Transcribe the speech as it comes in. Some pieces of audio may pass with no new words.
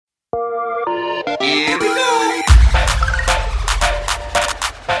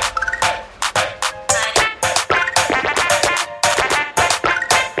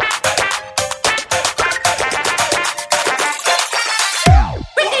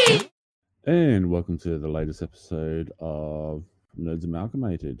And welcome to the latest episode of Nerds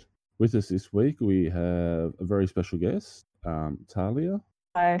Amalgamated. With us this week, we have a very special guest, Talia.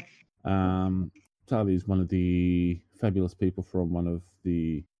 Hi. Talia is one of the fabulous people from one of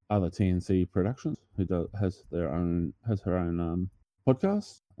the other TNC productions who has her own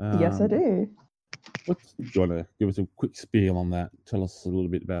podcast. Yes, I do. Do you want to give us a quick spiel on that? Tell us a little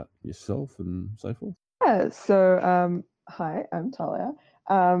bit about yourself and so forth. Yeah, so hi, I'm Talia.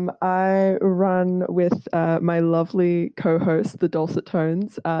 I run with my lovely co-host, the Dulcet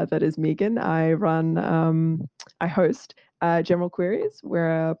Tones, that is Megan. I host General Queries.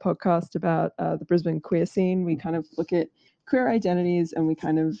 We're a podcast about the Brisbane queer scene. We kind of look at queer identities and we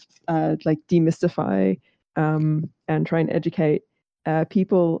kind of like demystify and try and educate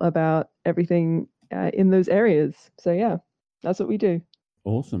people about everything in those areas. So yeah, that's what we do.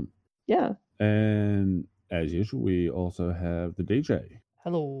 Awesome. Yeah. And as usual, we also have the DJ.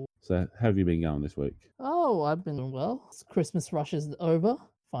 Hello. So how have you been going this week? Oh, I've been doing well. Christmas rush is over.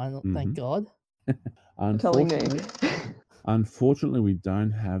 Finally, thank God. Telling me. Unfortunately, we don't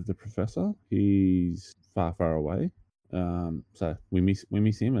have the professor. He's far, far away. So we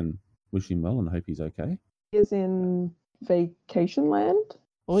miss him and wish him well and hope he's okay. He is in vacation land?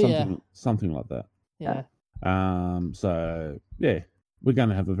 Oh, something like that. Yeah. So yeah, we're going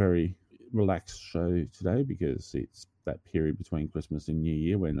to have a very relaxed show today because it's that period between Christmas and New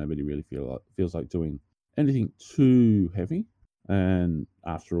Year where nobody really feels like doing anything too heavy. And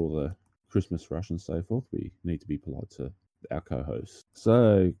after all the Christmas rush and so forth, we need to be polite to our co-host.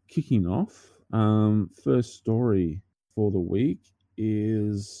 So kicking off, first story for the week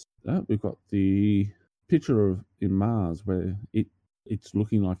is we've got the picture of in Mars where it's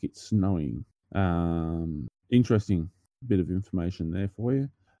looking like it's snowing. Interesting bit of information there for you.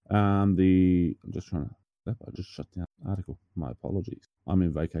 I just shut down the article. My apologies. I'm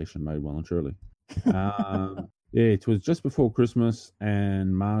in vacation mode well and truly. Yeah, it was just before Christmas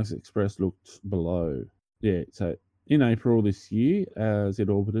and Mars Express looked below. Yeah, so in April this year, as it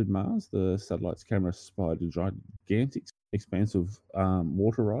orbited Mars, the satellite's camera spied a gigantic expanse of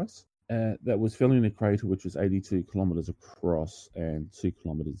water ice that was filling a crater which was 82 kilometers across and 2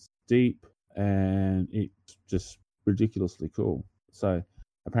 kilometers deep, and it's just ridiculously cool. So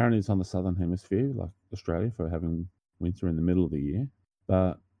apparently it's on the southern hemisphere, like Australia, for having winter in the middle of the year.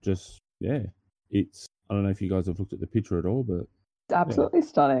 But just, yeah, I don't know if you guys have looked at the picture at all, but it's absolutely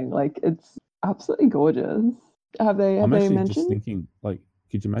stunning. Like, it's absolutely gorgeous. Have they mentioned? Just thinking, like,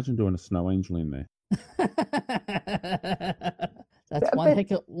 could you imagine doing a snow angel in there? That's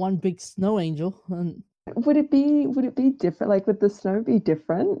one big snow angel. And would it be different? Like, would the snow be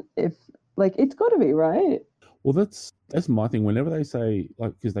different? If, like, it's got to be, right? Well, that's my thing. Whenever they say,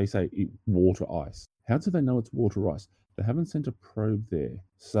 like, because they say water ice, how do they know it's water ice? They haven't sent a probe there,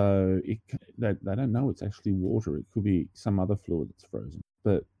 so they don't know it's actually water. It could be some other fluid that's frozen.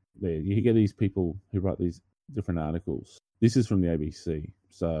 But there, you get these people who write these different articles. This is from the ABC,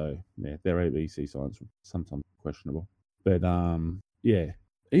 so yeah, their ABC science sometimes questionable. But yeah,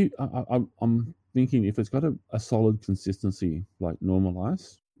 I'm thinking if it's got a solid consistency like normal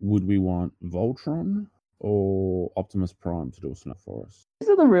ice, would we want Voltron or Optimus Prime to do a snow for us? These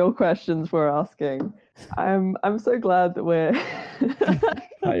are the real questions we're asking. I'm so glad that we're.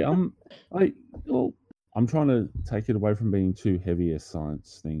 Hey, I'm trying to take it away from being too heavy a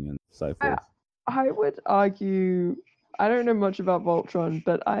science thing and so forth. I would argue. I don't know much about Voltron,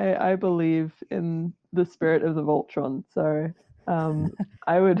 but I believe in the spirit of the Voltron. So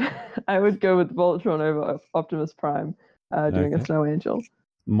I would go with Voltron over Optimus Prime doing a snow angel.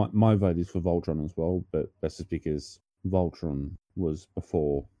 My vote is for Voltron as well, but that's just because Voltron was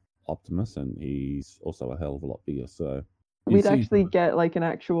before Optimus and he's also a hell of a lot bigger. So we'd actually get like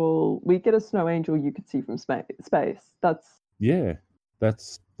we'd get a snow angel you could see from space. That's the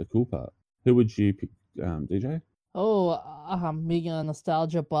cool part. Who would you pick, DJ? Oh, being a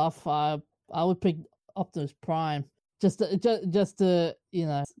nostalgia buff, I would pick Optimus Prime. Just to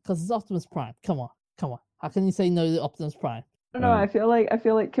because it's Optimus Prime. Come on. How can you say no to Optimus Prime? I don't know. I feel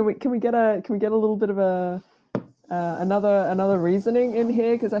like can we get a little bit of a another reasoning in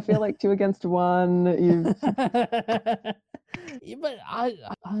here, because I feel like 2 against 1. Yeah, but I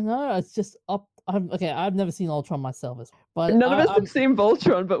know it's just up. I've never seen Ultron myself, but none of us have seen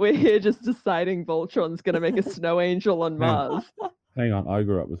Voltron, but we're here just deciding Voltron's gonna make a snow angel on Mars. Hang on, I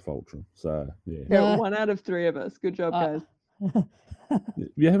grew up with Voltron, so yeah. Yeah, 1 out of 3 of us. Good job, guys.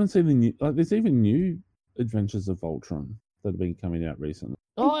 You haven't seen the new? Like, there's even new Adventures of Voltron that have been coming out recently.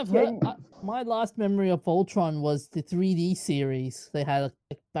 Oh, I've heard. My last memory of Voltron was the 3D series they had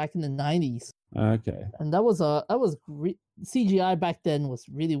back in the 90s. Okay. And that was CGI back then was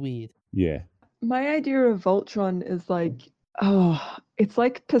really weird. Yeah. My idea of Voltron is like, it's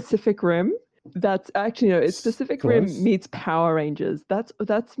like Pacific Rim. That's actually no, it's Pacific Rim Close. meets Power Rangers. That's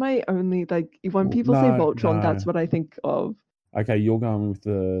my only like when Well, people say no, Voltron, that's no. what I think of. Okay, you're going with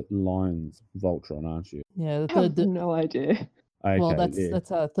the Lions Voltron, aren't you? Yeah, the I have third. no idea. Okay, Well, yeah. that's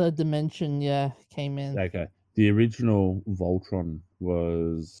how third dimension. Yeah, came in. Okay. The original Voltron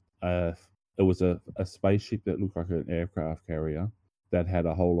was it was a spaceship that looked like an aircraft carrier that had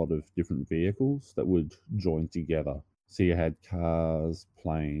a whole lot of different vehicles that would join together. So you had cars,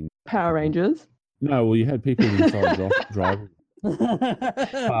 planes. Power Rangers. No, well, you had people inside driving.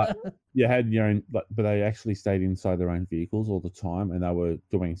 You had your own, but they actually stayed inside their own vehicles all the time, and they were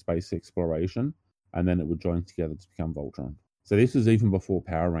doing space exploration, and then it would join together to become Voltron. So this was even before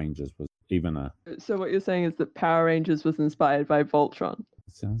Power Rangers was even a. So what you're saying is that Power Rangers was inspired by Voltron.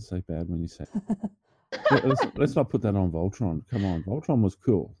 It sounds so bad when you say. let's not put that on Voltron. Come on, Voltron was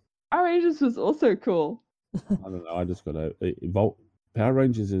cool. Power Rangers was also cool. I don't know. I just got to Power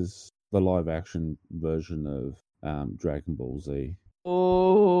Rangers is the live action version of Dragon Ball Z.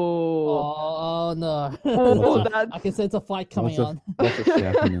 Oh no! Oh, I can sense a fight coming on. Lots of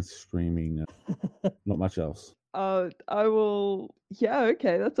shouting and screaming. Not much else. I will. Yeah,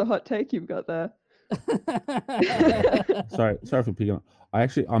 okay, that's a hot take you've got there. Sorry for picking up.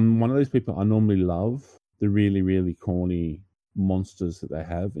 I'm one of those people. I normally love the really, really corny monsters that they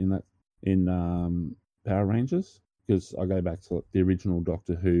have in Power Rangers, because I go back to the original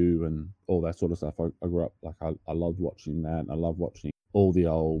Doctor Who and all that sort of stuff. I grew up like I loved watching that, and I love watching all the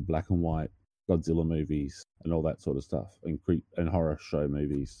old black and white Godzilla movies and all that sort of stuff, and horror show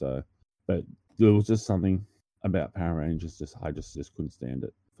movies. So, but there was just something about Power Rangers. I just couldn't stand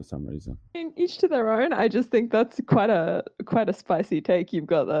it for some reason. Each to their own. I just think that's quite a spicy take you've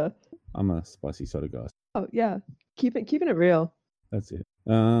got there. I'm a spicy sort of guy. Oh yeah, keeping it real. That's it.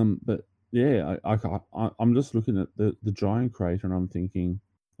 But yeah, I'm just looking at the giant crater, and I'm thinking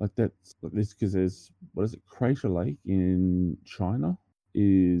like that's this, because there's, what is it, Crater Lake in China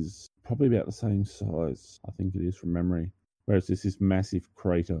is probably about the same size, I think it is from memory, whereas this massive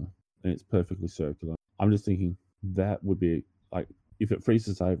crater and it's perfectly circular. I'm just thinking that would be like, if it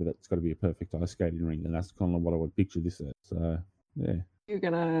freezes over, that's got to be a perfect ice skating rink, and that's kind of what I would picture this as. So yeah, You're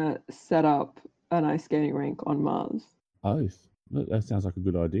gonna set up an ice skating rink on Mars. Oath. That sounds like a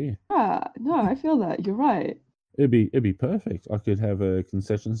good idea. Yeah, no, I feel that. You're right. It'd be perfect. I could have a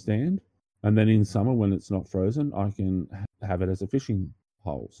concession stand, and then in summer when it's not frozen, I can have it as a fishing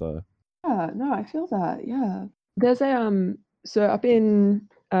hole. So Yeah, no, I feel that. Yeah. There's a so up in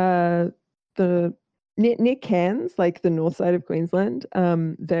the near Cairns, like the north side of Queensland,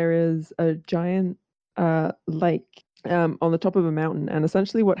 there is a giant lake on the top of a mountain, and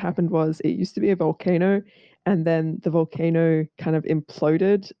essentially what happened was it used to be a volcano, and then the volcano kind of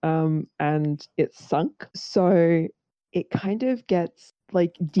imploded and it sunk. So it kind of gets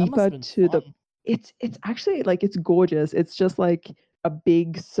like deeper to the. It's actually like, it's gorgeous. It's just like a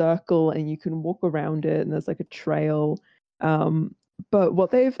big circle, and you can walk around it, and there's like a trail. But what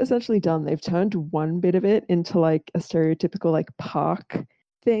they've essentially done, they've turned one bit of it into like a stereotypical like park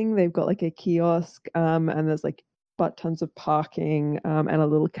thing. They've got like a kiosk, and there's like butt tons of parking, and a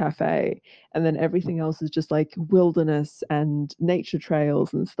little cafe, and then everything else is just like wilderness and nature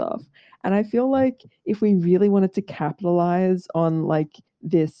trails and stuff. And I feel like if we really wanted to capitalize on like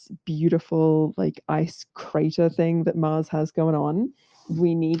this beautiful like ice crater thing that Mars has going on,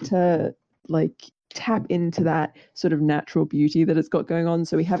 we need to like tap into that sort of natural beauty that it's got going on.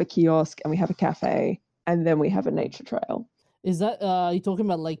 So we have a kiosk, and we have a cafe, and then we have a nature trail. Is that you talking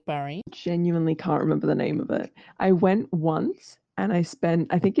about Lake Barry? Genuinely can't remember the name of it. I went once, and I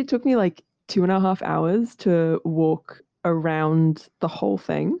think it took me like 2.5 hours to walk around the whole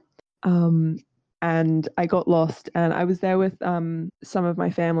thing. And I got lost, and I was there with some of my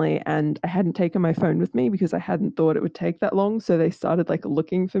family, and I hadn't taken my phone with me because I hadn't thought it would take that long. So they started like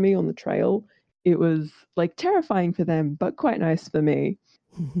looking for me on the trail. It was like terrifying for them, but quite nice for me.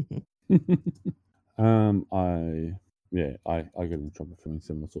 I got in trouble for doing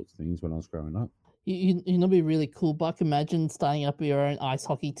similar sorts of things when I was growing up. You know, be really cool, Buck. Imagine starting up your own ice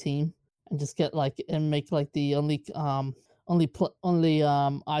hockey team and just get like, and make like the only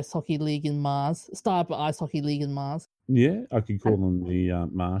ice hockey league in Mars. Start up an ice hockey league in Mars. Yeah, I could call them the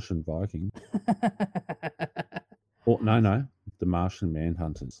Martian Vikings. Or no, the Martian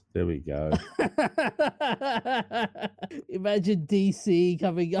Manhunters. There we go. Imagine DC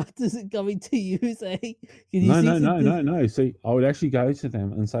coming to you saying, No. See, I would actually go to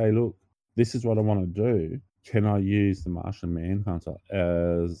them and say, look, this is what I want to do. Can I use the Martian Manhunter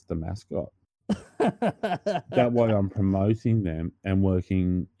as the mascot? That way I'm promoting them and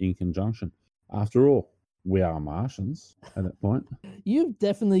working in conjunction. After all, we are Martians at that point. You've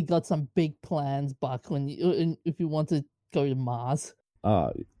definitely got some big plans, Buck, if you want to go to Mars.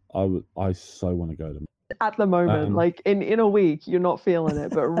 I so want to go to At the moment, like in a week, you're not feeling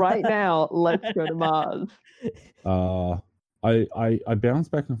it, but right now, let's go to Mars. I bounce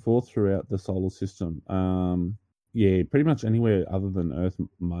back and forth throughout the solar system. Yeah, pretty much anywhere other than Earth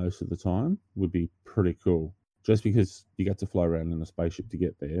most of the time would be pretty cool. Just because you get to fly around in a spaceship to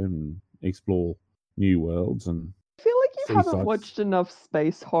get there and explore new worlds. And I feel like you haven't watched enough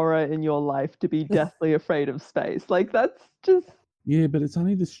space horror in your life to be deathly afraid of space. Like, that's just... Yeah, but it's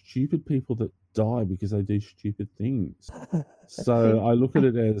only the stupid people that die because they do stupid things. So I look at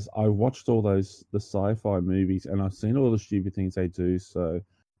it as I watched all the sci-fi movies and I've seen all the stupid things they do. So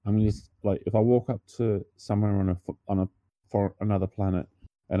I'm just like, if I walk up to somewhere for another planet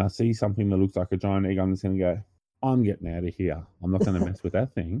and I see something that looks like a giant egg, I'm just going to go, I'm getting out of here. I'm not going to mess with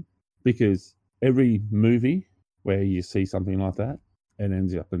that thing, because every movie where you see something like that, it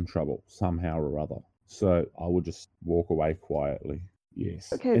ends up in trouble somehow or other. So I would just walk away quietly.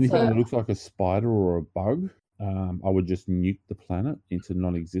 Yes. Okay, Anything that looks like a spider or a bug, I would just nuke the planet into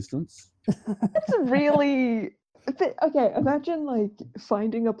non-existence. That's really... Okay, imagine like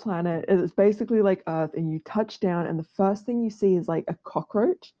finding a planet. It's basically like Earth, and you touch down, and the first thing you see is like a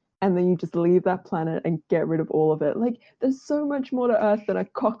cockroach, and then you just leave that planet and get rid of all of it. Like, there's so much more to Earth than a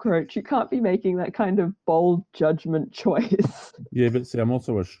cockroach. You can't be making that kind of bold judgment choice. Yeah, but see, I'm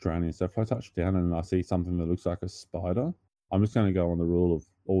also Australian, so if I touch down and I see something that looks like a spider, I'm just going to go on the rule of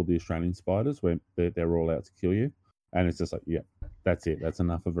all the Australian spiders where they're all out to kill you. And it's just like, yeah, that's it. That's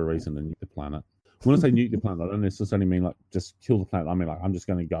enough of a reason to nuke the planet. When I say nuke the planet, I don't necessarily mean like just kill the planet. I mean like I'm just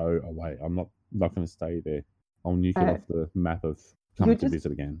going to go away. I'm not going to stay there. I'll nuke it off the map of coming to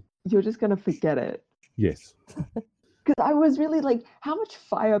visit again. You're just going to forget it. Yes. Because I was really like, how much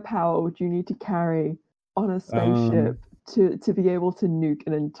firepower would you need to carry on a spaceship to be able to nuke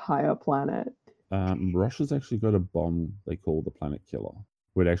an entire planet? Russia's actually got a bomb they call the Planet Killer,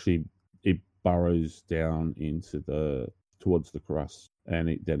 where it burrows down towards the crust, and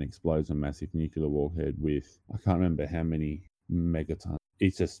it then explodes a massive nuclear warhead with, I can't remember how many megatons.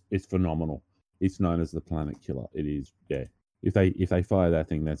 It's phenomenal. It's known as the Planet Killer. It is, yeah. If they fire that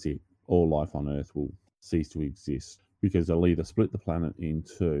thing, that's it. All life on Earth will cease to exist, because they'll either split the planet in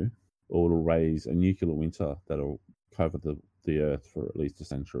two, or it'll raise a nuclear winter that'll cover the Earth for at least a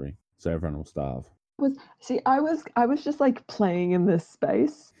century. So everyone will starve. I was just like playing in this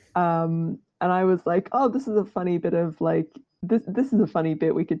space, and I was like, oh, this is a funny bit of like this is a funny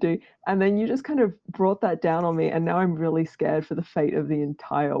bit we could do, and then you just kind of brought that down on me, and now I'm really scared for the fate of the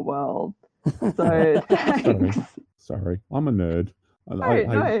entire world. So thanks. Sorry, I'm a nerd.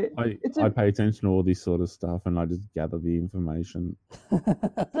 I pay attention to all this sort of stuff, and I just gather the information.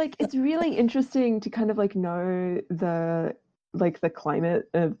 Like, it's really interesting to kind of like know the climate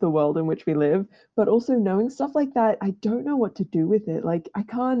of the world in which we live, but also knowing stuff like that, I don't know what to do with it. Like, I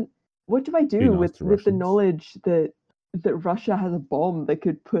can't. What do I do with the knowledge that Russia has a bomb that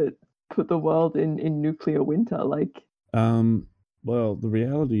could put the world in nuclear winter? Like, well, the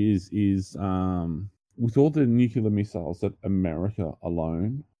reality is with all the nuclear missiles that America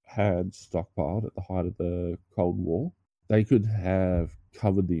alone had stockpiled at the height of the Cold War, they could have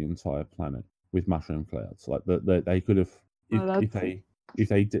covered the entire planet with mushroom clouds. Like they could have, if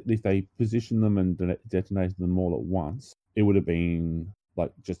they positioned them and detonated them all at once, it would have been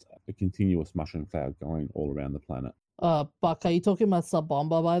like just a continuous mushroom cloud going all around the planet. Buck, are you talking about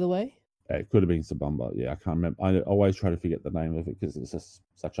Tsubomba, by the way? It could have been Tsubomba. Yeah, I can't remember. I always try to forget the name of it because it's just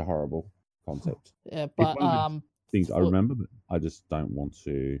such a horrible concept. Yeah, but things I remember, but I just don't want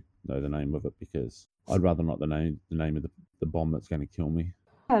to know the name of it because I'd rather not the name of the bomb that's going to kill me.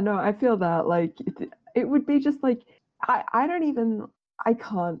 Yeah, no, I feel that like it would be just like I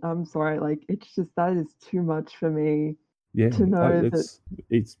can't. I'm sorry. Like, it's just, that is too much for me. Yeah, to know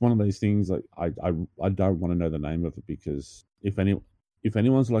it's one of those things. Like I don't want to know the name of it because if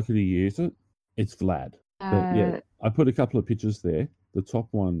anyone's likely to use it, it's Vlad. But yeah, I put a couple of pictures there. The top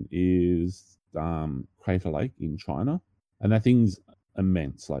one is Crater Lake in China, and that thing's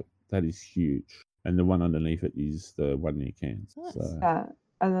immense. Like, that is huge. And the one underneath it is the one near Cairns. Nice. So, yeah,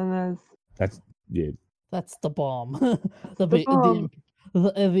 and then that's the bomb.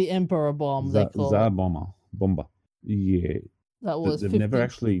 the Emperor bomb. They call Tsar Bomber. Yeah, that was. They've never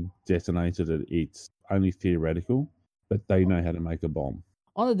actually detonated it. It's only theoretical, but they know how to make a bomb.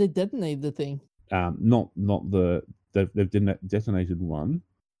 Oh, they detonated the thing. They've detonated one,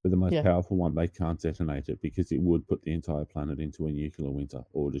 but the most powerful one, they can't detonate it because it would put the entire planet into a nuclear winter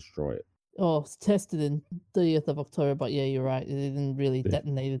or destroy it. Oh, it's tested in 30th of October, but yeah, you're right. It didn't really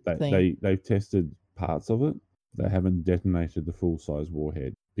detonate the thing. They've tested parts of it. They haven't detonated the full-size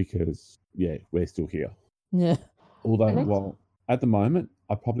warhead because, yeah, we're still here. Yeah. Although, well, at the moment,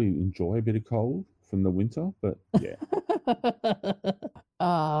 I probably enjoy a bit of cold from the winter, but yeah.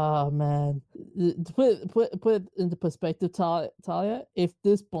 Ah, man. To put it into perspective, Talia, if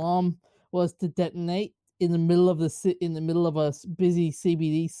this bomb was to detonate in the middle of a busy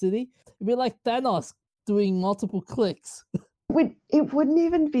CBD city, it'd be like Thanos doing multiple clicks. It wouldn't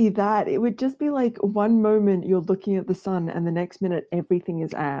even be that. It would just be like one moment you're looking at the sun and the next minute everything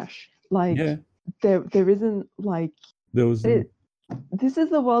is ash. Like Yeah. there isn't like There was this is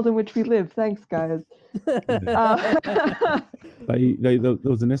the world in which we live. Thanks, guys. there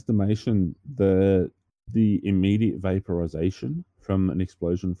was an estimation that the immediate vaporization from an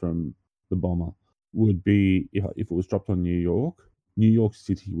explosion from the bomber would be, if it was dropped on New York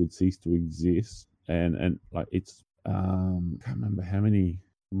City would cease to exist, and like it's can't remember how many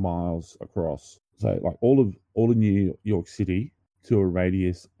miles across. So like all of New York City to a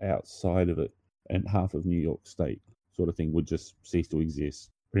radius outside of it, and half of New York State, sort of thing, would just cease to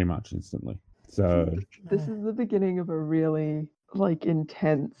exist pretty much instantly. So this is the beginning of a really like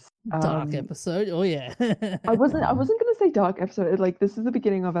intense dark episode. Oh yeah. I wasn't gonna say dark episode. Like this is the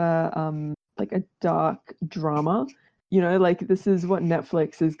beginning of a like a dark drama. You know, like this is what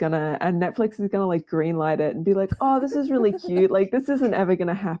Netflix is gonna like greenlight it and be like, oh, this is really cute. Like this isn't ever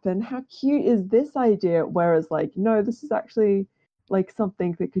gonna happen. How cute is this idea? Whereas like, no, this is actually like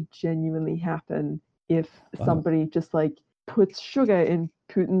something that could genuinely happen if somebody just like puts sugar in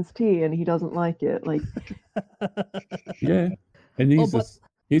Putin's tea and he doesn't like it. Like yeah. And here's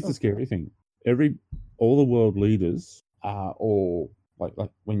the scary thing. All the world leaders are all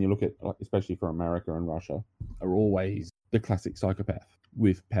like when you look at, like, especially for America and Russia, are always the classic psychopath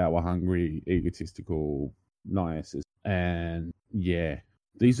with power hungry, egotistical, narcissist. And yeah,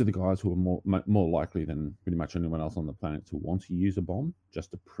 these are the guys who are more likely than pretty much anyone else on the planet to want to use a bomb just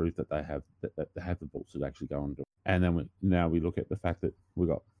to prove that they have the balls to actually go and do it. And then now we look at the fact that we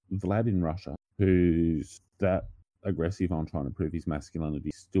got Vlad in Russia, who's that aggressive on trying to prove his masculinity,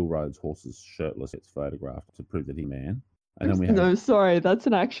 still rides horses shirtless, gets photographed to prove that he's a man. And then we have, no, sorry, that's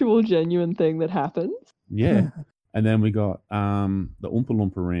an actual genuine thing that happens. Yeah. And then we got the Oompa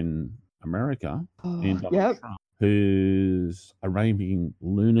Loompa in America, in Donald Trump, who's a raving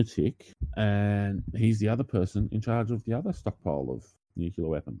lunatic, and he's the other person in charge of the other stockpile of nuclear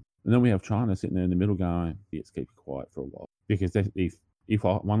weapons. And then we have China sitting there in the middle going, let's keep it quiet for a while. Because if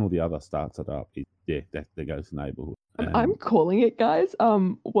one or the other starts it up, there goes the neighborhood. I'm calling it, guys.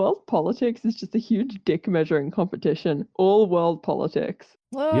 World politics is just a huge dick measuring competition. All world politics.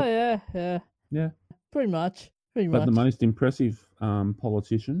 Oh, yeah. Pretty much. But the most impressive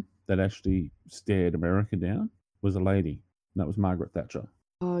politician that actually stared America down was a lady. And that was Margaret Thatcher.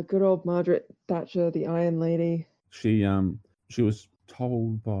 Oh, good old Margaret Thatcher, the Iron Lady. She was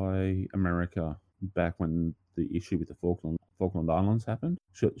told by America back when the issue with the Falkland Islands happened.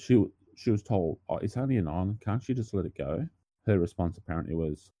 She was told, oh, it's only an island, can't you just let it go? Her response apparently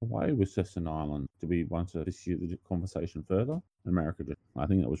was, why it was just an island? Do we want to pursue the conversation further? America I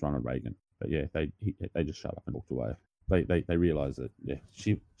think it was Ronald Reagan. But yeah, they just shut up and walked away. They realised that, yeah,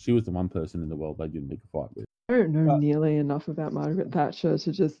 she was the one person in the world they didn't make a fight with. I don't know nearly enough about Margaret Thatcher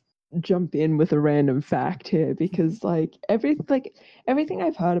to just jump in with a random fact here, because like everything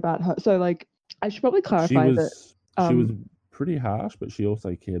I've heard about her. So like I should probably clarify that she was pretty harsh, but she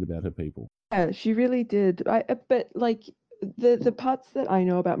also cared about her people. Yeah, she really did. But like the parts that I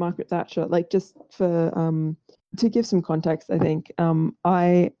know about Margaret Thatcher, like just for to give some context, I think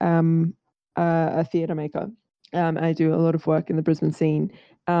I am a theatre maker. I do a lot of work in the Brisbane scene,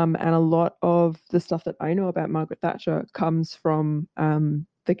 and a lot of the stuff that I know about Margaret Thatcher comes from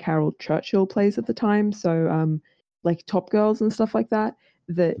the Carol Churchill plays at the time. So like Top Girls and stuff like that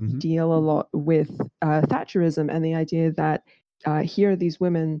deal a lot with Thatcherism and the idea that here are these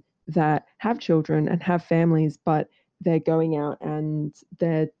women that have children and have families, but they're going out and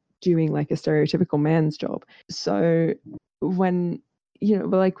they're doing like a stereotypical man's job. So when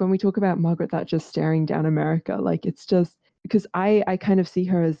we talk about Margaret Thatcher staring down America, like it's just because I kind of see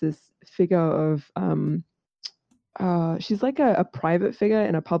her as this figure of she's like a private figure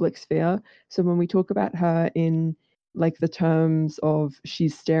in a public sphere. So when we talk about her in like the terms of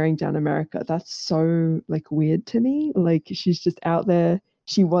she's staring down America, that's so like weird to me. Like she's just out there.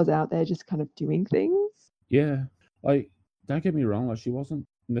 She was out there just kind of doing things. Yeah, like don't get me wrong. Like she wasn't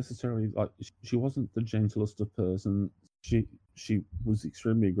necessarily like she wasn't the gentlest of person. She was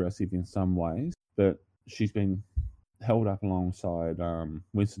extremely aggressive in some ways, but she's been held up alongside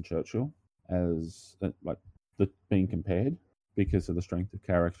Winston Churchill as like being compared because of the strength of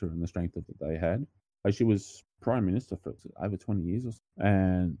character and the strength that they had. Like she was prime minister for over 20 years or so.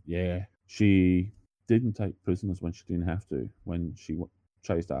 And yeah, she didn't take prisoners when she didn't have to, when she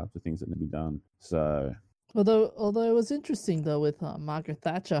chased after things that need to be done. So although it was interesting though with Margaret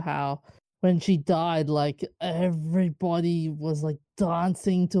Thatcher, how when she died, like everybody was like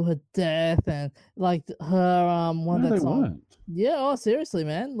dancing to her death, and like her one no, of that they song. weren't. Yeah, oh seriously,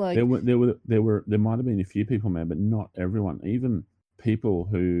 man. Like there might have been a few people, man, but not everyone. Even people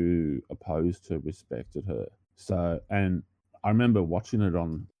who opposed her respected her. So, and I remember watching it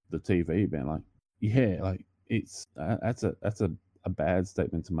on the TV, man. Like, yeah, like it's that's a bad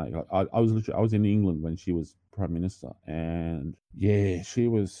statement to make. Like, I was in England when she was prime minister, and yeah, she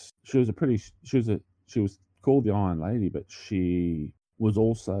was called the Iron Lady, but she was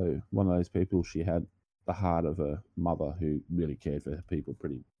also one of those people. She had the heart of a mother who really cared for her people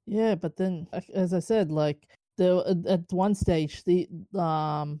pretty. Yeah, but then as I said, like at one stage the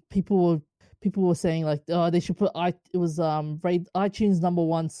people were saying like, oh, they should put it was iTunes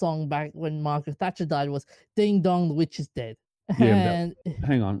 #1 song back when Margaret Thatcher died was Ding Dong the Witch is Dead. Yeah, and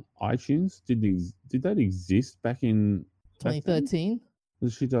hang on, iTunes did that exist back in 2013?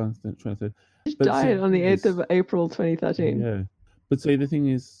 She died in 2013. She died on the 8th of April 2013. Yeah, but see, the thing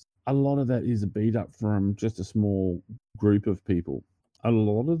is, a lot of that is a beat up from just a small group of people. A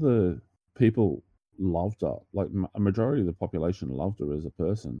lot of the people loved her. Like a majority of the population loved her as a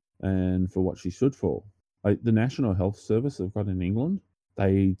person and for what she stood for. Like the National Health Service they've got in England,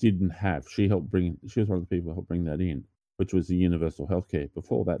 they didn't have. She was one of the people who helped bring that in, which was the universal healthcare.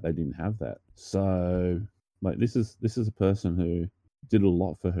 Before that, they didn't have that. So, like, this is a person who did a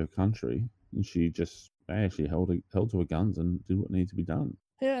lot for her country, and she just actually held to her guns and did what needed to be done.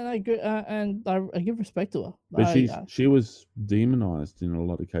 Yeah, and I agree, and I give respect to her. But she was demonized in a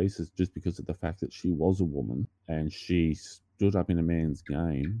lot of cases just because of the fact that she was a woman and she stood up in a man's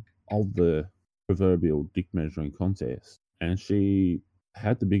game of the proverbial dick measuring contest, and she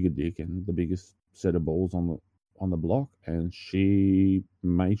had the bigger dick and the biggest set of balls on the block, and she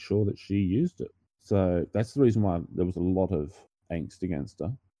made sure that she used it. So that's the reason why there was a lot of angst against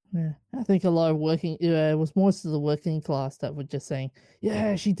her. Yeah, I think a lot of it was most of the working class that were just saying,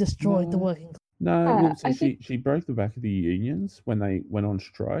 yeah, she destroyed the working class. No, she broke the back of the unions when they went on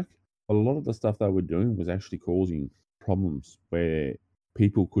strike. A lot of the stuff they were doing was actually causing problems where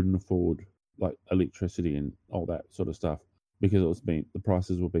people couldn't afford like electricity and all that sort of stuff because the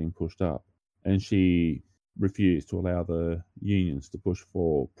prices were being pushed up, and she refused to allow the unions to push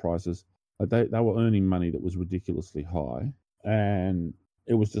for prices. Like they were earning money that was ridiculously high, and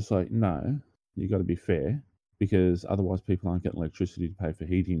it was just like, no, you got to be fair because otherwise people aren't getting electricity to pay for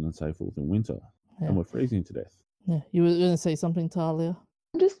heating and so forth in winter, and we're freezing to death. Yeah, you were going to say something, Talia?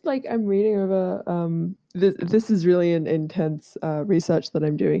 I'm reading over this is really an intense research that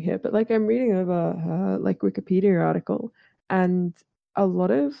I'm doing here, but like I'm reading over like Wikipedia article, and a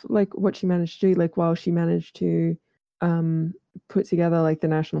lot of like what she managed to do, like while she managed to put together like the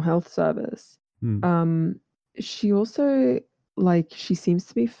National Health Service, she also she seems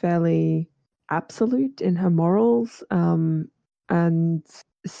to be fairly absolute in her morals, and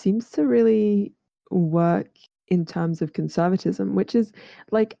seems to really work in terms of conservatism, which is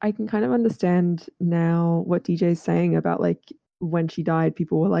like I can kind of understand now what DJ's saying about like when she died,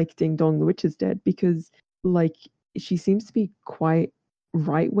 people were like, "Ding dong, the witch is dead," because like she seems to be quite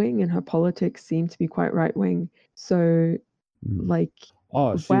right wing, and her politics seem to be quite right wing. So like,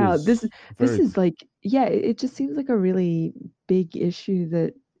 wow, this is like, yeah, it just seems like a really big issue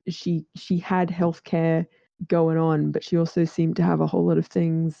that she had healthcare going on, but she also seemed to have a whole lot of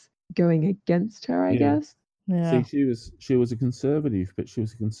things going against her, I guess. Yeah. See, she was a conservative, but she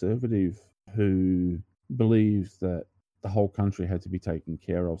was a conservative who believed that the whole country had to be taken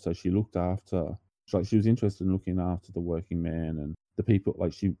care of. So she looked after, she was interested in looking after the working man and the people.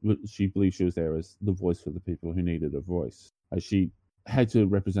 Like she believed she was there as the voice for the people who needed a voice. Like she had to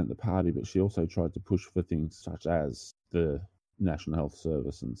represent the party, but she also tried to push for things such as the National Health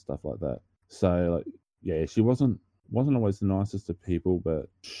Service and stuff like that. So, like, yeah, she wasn't always the nicest of people, but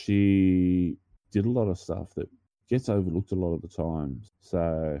she did a lot of stuff that gets overlooked a lot of the time.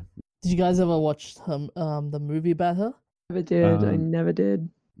 So, did you guys ever watch the movie about her? Never did. I never did.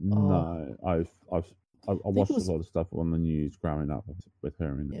 No, I watched a lot of stuff on the news growing up with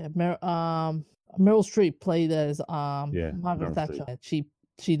her in it. Yeah, Meryl Streep played as Margaret Thatcher. She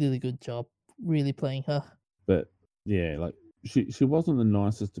did a good job, really playing her. But yeah, like she wasn't the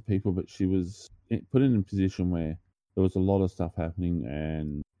nicest to people, but she was put in a position where there was a lot of stuff happening,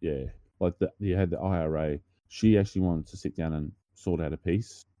 and yeah, like you had the IRA. She actually wanted to sit down and sort out a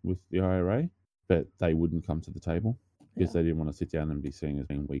peace with the IRA, but they wouldn't come to the table because Yeah. they didn't want to sit down and be seen as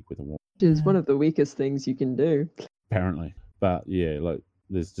being weak with a war. Which is Yeah. one of the weakest things you can do. Apparently, but yeah, like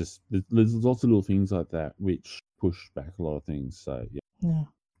there's lots of little things like that which push back a lot of things. So yeah, Yeah.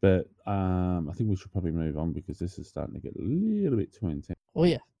 but I think we should probably move on because this is starting to get a little bit too intense. Oh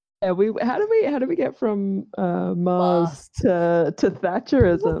yeah. Yeah, how do we get from Mars Mars. to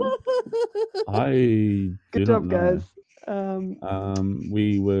Thatcherism? I Good do job, not know. guys.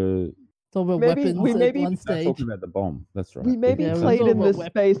 We were Talk about Maybe- weapons we at maybe- one no, stage. talking about the bomb. That's right. We maybe Yeah, we played talk in about this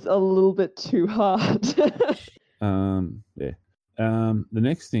weapons. space a little bit too hard. Yeah. The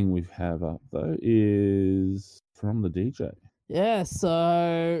next thing we have up though is from the DJ. Yeah,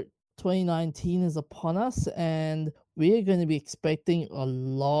 so 2019 is upon us, and we are going to be expecting a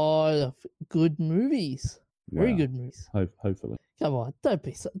lot of good movies. Very Yeah, good movies. Hopefully. Come on, don't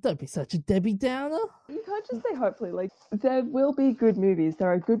be such a Debbie Downer. You can't just say hopefully. Like, there will be good movies.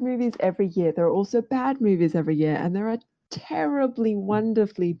 There are good movies every year. There are also bad movies every year, and there are terribly,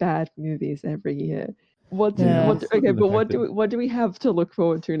 wonderfully bad movies every year. Yeah. Okay, but what do we have to look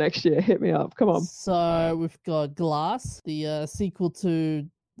forward to next year? Hit me up. Come on. So we've got Glass, the sequel to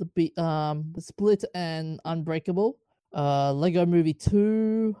the Split and Unbreakable. Lego Movie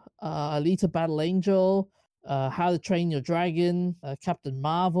 2, Alita Battle Angel, How to Train Your Dragon, Captain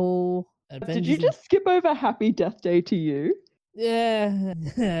Marvel. Did you just skip over Happy Death Day to You? Yeah.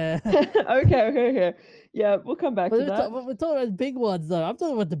 Okay. Yeah, we'll come back But to that. we're talking about big ones, though. I'm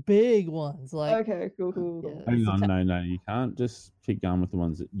talking about the big ones. Like, Okay, cool. yeah, Hang it's a on, no, you can't just keep going with the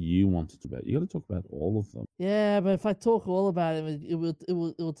ones that you wanted to about. You got to talk about all of them. yeah, but if I talk all about it, it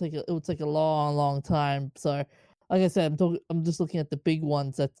will take a long time. So, like I said, I'm just looking at the big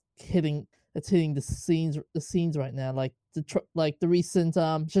ones that's hitting the scenes right now, like the recent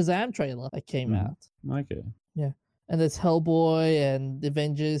Shazam trailer that came Mhm. out, Okay. and there's Hellboy and the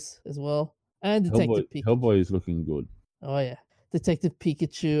Avengers as well, and Detective Pikachu. Hellboy is looking good. Oh yeah, Detective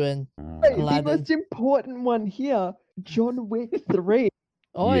Pikachu and Wait, the Aladdin. most important one here, John Wick 3.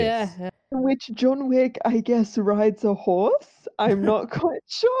 oh Yes. yeah. In which John Wick, I guess, rides a horse. I'm not quite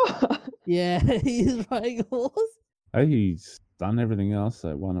sure. Yeah, he's riding a horse Hey, he's done everything else,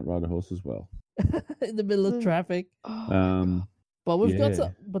 so why not ride a horse as well? in the middle of Mm. traffic. Um, But we've got Yeah.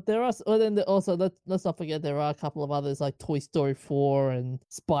 some, but there are also let's not forget there are a couple of others like Toy Story 4 and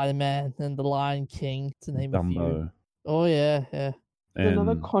Spider-Man and The Lion King to name a few. Dumbo. Oh yeah. There's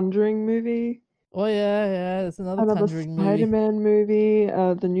another And Conjuring movie, Oh yeah. There's another another Conjuring movie. Spider-Man movie,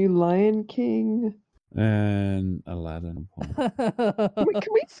 the new Lion King. and Aladdin.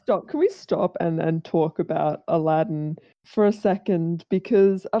 Can we stop? Can we stop and talk about Aladdin for a second?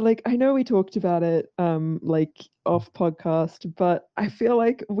 Because I know we talked about it like off podcast, but I feel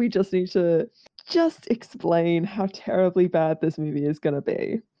like we just need to just explain how terribly bad this movie is gonna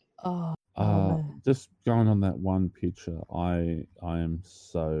be. oh, man. Just going on that one picture, I am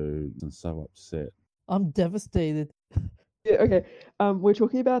so upset. I'm devastated. Yeah, okay. We're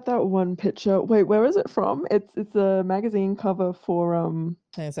talking about that one picture. Wait, where is it from? It's a magazine cover for Hang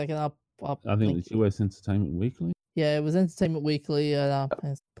on a second. Up. I think link. it's US Entertainment Weekly. Yeah, it was Entertainment Weekly.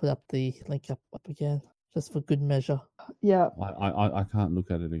 Let's put up the link up again, just for good measure. yeah. I can't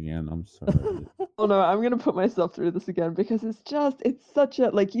look at it again. I'm sorry. Oh no, I'm gonna put myself through this again because it's such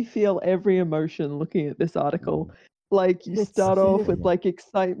a you feel every emotion looking at this article. Like you It's- start off with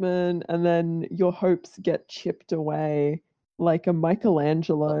excitement and then your hopes get chipped away like a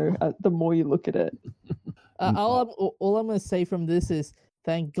Michelangelo the more you look at it. All I'm going to say from this is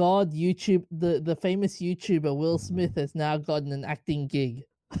thank God YouTube, the famous YouTuber Will Smith has now gotten an acting gig.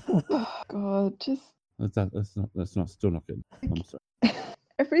 Oh God, just That's not still not good. I'm sorry.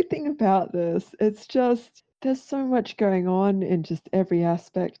 everything about this, it's just there's so much going on in just every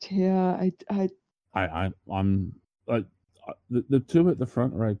aspect here. I'm like the two at the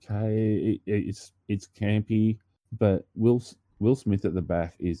front are okay. It's campy, but Will Smith at the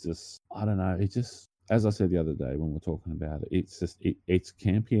back is just, I don't know. It's just, as I said the other day when we were talking about it, it's just it's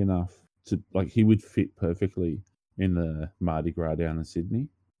campy enough to he would fit perfectly in the Mardi Gras down in Sydney.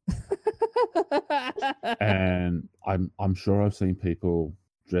 And I'm sure I've seen people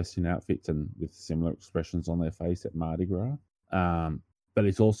dressed in outfits and with similar expressions on their face at Mardi Gras. But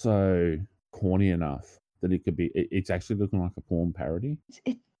it's also corny enough that it could be. It's actually looking like a porn parody.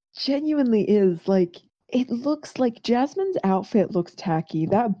 It genuinely is it looks like Jasmine's outfit looks tacky.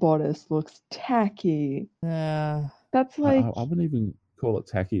 That bodice looks tacky. Yeah. That's I wouldn't even call it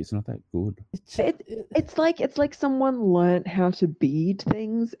tacky. It's not that good. It's like someone learnt how to bead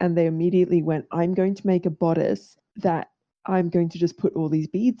things and they immediately went, I'm going to make a bodice that I'm going to just put all these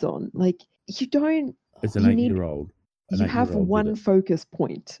beads on. Like you don't. It's an You need- 8-year-old. an you have 8-year-old did one it. focus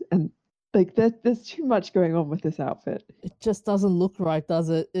point, and like there's too much going on with this outfit. It just doesn't look right, does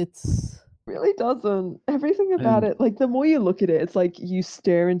it? It's Really doesn't. Everything about And it, like the more you look at it, it's like you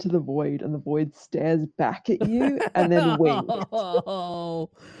stare into the void and the void stares back at you and then winks. Oh,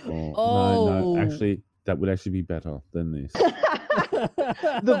 no, actually, that would actually be better than this.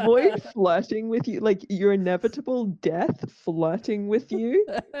 The void flirting with you, like your inevitable death flirting with you,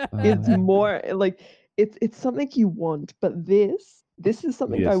 it's Uh, more like it's something you want, but this is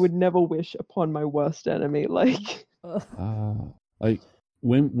something I Yes. would never wish upon my worst enemy. Like Like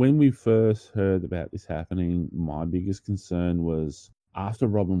when we first heard about this happening, my biggest concern was after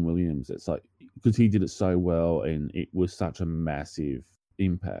Robin Williams. It's like because he did it so well and it was such a massive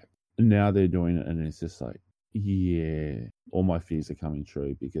impact. And now they're doing it, and it's just like, yeah, all my fears are coming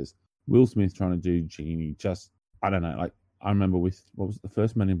true because Will Smith trying to do Genie. Just I don't know. Like I remember with what was it, the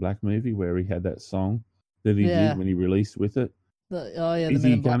first Men in Black movie where he had that song that he Yeah. did when he released with it. Oh yeah, the Is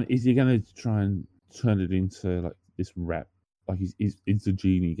Men he in Black. gonna is he gonna try and turn it into like this rap? Like is the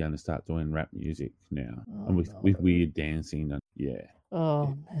Genie gonna start doing rap music now Oh, and with no. weird dancing and yeah. Oh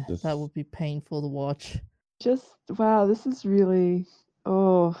man, that just- would be painful to watch. just wow, this is really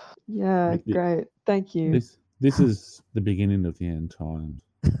yeah, Th- th- great. Thank you. This is the beginning of the end times.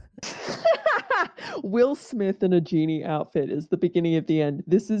 Will Smith in a genie outfit is the beginning of the end.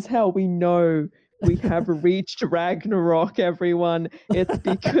 This is how we know we have reached Ragnarok, everyone. It's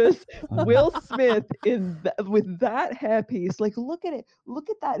because Will Smith with that hairpiece. Like, look at it. Look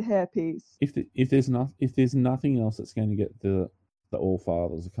at that hairpiece. If there's nothing else that's going to get the All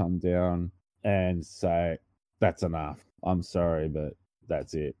Fathers to come down and say that's enough. I'm sorry, but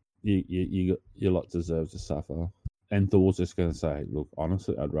that's it. You lot deserve to suffer. And Thor's just going to say, look,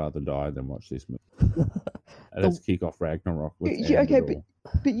 honestly, I'd rather die than watch this movie. And let's kick off Ragnarok with Okay,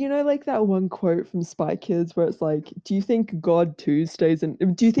 but you know, like that one quote from Spy Kids where it's like, do you think God stays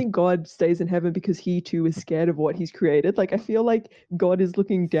in heaven because he too is scared of what he's created? Like, I feel like God is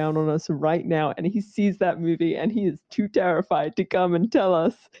looking down on us right now and he sees that movie and he is too terrified to come and tell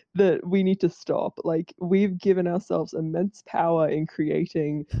us that we need to stop. Like, we've given ourselves immense power in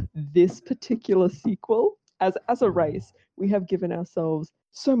creating this particular sequel. As a race, we have given ourselves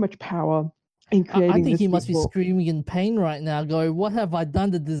so much power in creating I think this he must be sequel. screaming in pain right now, going, "What have I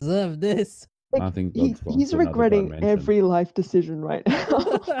done to deserve this?" Like, I think God's gone he's to another regretting dimension. every life decision right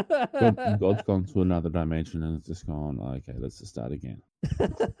now. God's gone to another dimension and it's just gone, okay, let's just start again.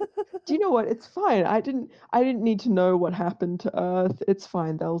 Do you know what? It's fine. I didn't need to know what happened to Earth. It's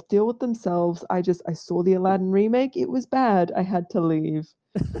fine. They'll deal with themselves. I saw the Aladdin remake. It was bad. I had to leave.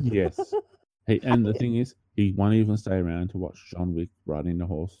 Yes. Hey, and the thing is, he won't even stay around to watch John Wick riding a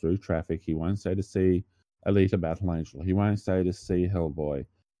horse through traffic. He won't stay to see Alita Battle Angel. He won't stay to see Hellboy.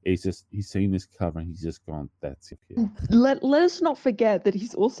 He's seen this cover and he's just gone, that's it. Yeah. Let us not forget that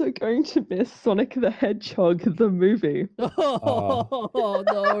he's also going to miss Sonic the Hedgehog, the movie. Oh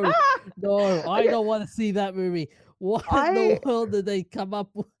no! I don't want to see that movie. What in the world did they come up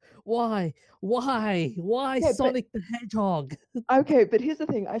with? Why Yeah, Sonic the Hedgehog? Okay, but here's the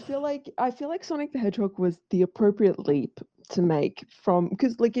thing. I feel like Sonic the Hedgehog was the appropriate leap to make from,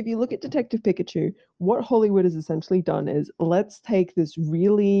 because like if you look at Detective Pikachu, what Hollywood has essentially done is let's take this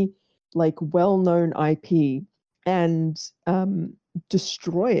really like well-known IP and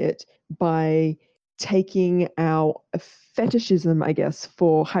destroy it by taking our fetishism, I guess,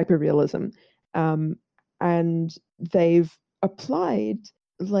 for hyperrealism. And they've applied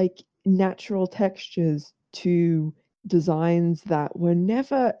like natural textures to designs that were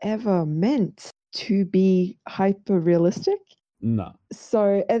never ever meant to be hyper realistic. No.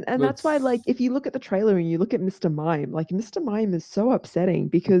 So and that's why, like, Let's- if you look at the trailer and you look at Mr. Mime, like Mr. Mime is so upsetting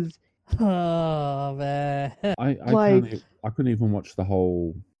because Oh man! I like- couldn't even watch the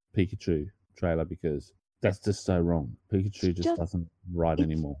whole Pikachu trailer because that's just so wrong. Pikachu just just- doesn't ride it's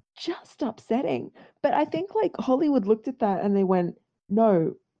anymore. just upsetting. But I think like Hollywood looked at that and they went,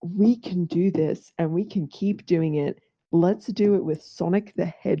 no, we can do this and we can keep doing it. Let's do it with Sonic the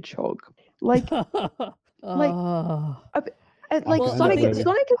Hedgehog. Like, Ah. and like Well, Sonic, the-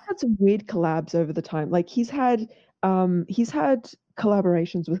 Sonic has had some weird collabs over the time. Like he's had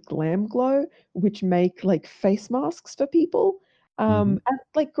collaborations with Glam Glow, which make like face masks for people. And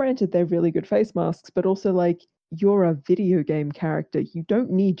like, granted, they're really good face masks, but also like you're a video game character, you don't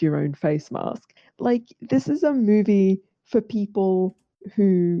need your own face mask. Like this is a movie for people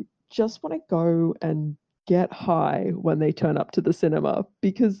who just want to go and get high when they turn up to the cinema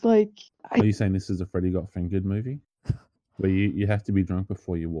because like Are you saying this is a Freddy Got Fingered movie? Where you have to be drunk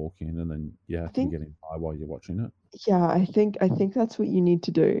before you walk in and then you have to be think- getting high while you're watching it? yeah, I think that's what you need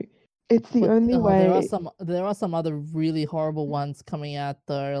to do. It's the only way. There are some other really horrible ones coming out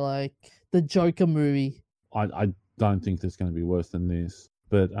though, like the Joker movie. I don't think there's going to be worse than this.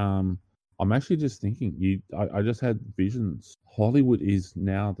 But I'm actually just thinking. I just had visions. Hollywood is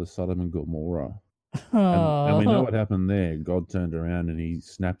now the Sodom and Gomorrah, and we know what happened there. God turned around and he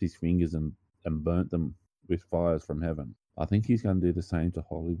snapped his fingers and burnt them with fires from heaven. I think he's going to do the same to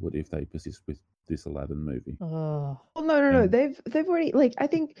Hollywood if they persist with this Aladdin movie. Well, no. They've already, like, I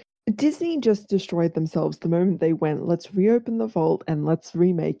think Disney just destroyed themselves the moment they went, let's reopen the vault and let's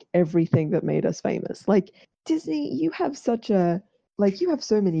remake everything that made us famous. Like, Disney, you have so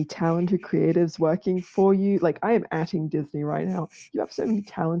many talented creatives working for you. Like, I am atting Disney right now. You have so many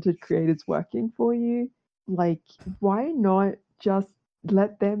talented creatives working for you. Like, why not just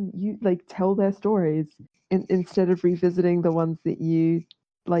let them tell their stories instead of revisiting the ones that you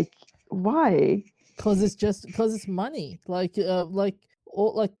like? Why? Because it's money.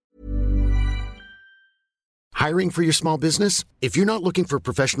 Hiring for your small business? If you're not looking for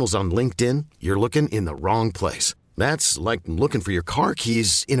professionals on LinkedIn, you're looking in the wrong place. That's like looking for your car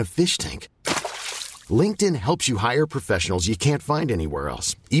keys in a fish tank. LinkedIn helps you hire professionals you can't find anywhere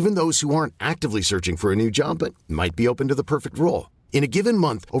else, even those who aren't actively searching for a new job but might be open to the perfect role. In a given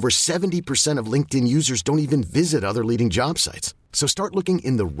month, over 70% of LinkedIn users don't even visit other leading job sites. So start looking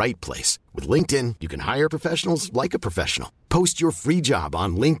in the right place. With LinkedIn, you can hire professionals like a professional. Post your free job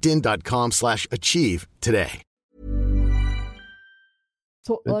on linkedin.com/achieve today.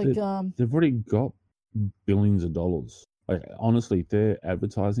 So, they've already got billions of dollars. Like, honestly, their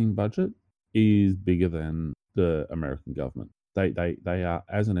advertising budget is bigger than the American government. They are,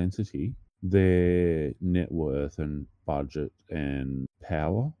 as an entity, their net worth and budget and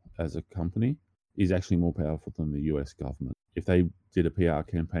power as a company is actually more powerful than the US government. If they did a PR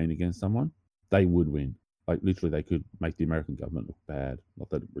campaign against someone, they would win. Like, literally, they could make the American government look bad. Not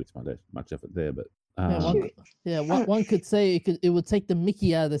that it really spent much effort there, but one could say it would take the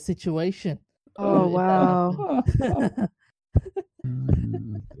Mickey out of the situation. Oh, wow.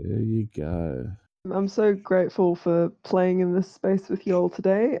 There you go. I'm so grateful for playing in this space with you all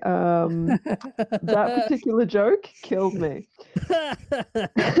today. That particular joke killed me.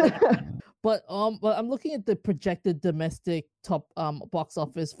 But I'm looking at the projected domestic top box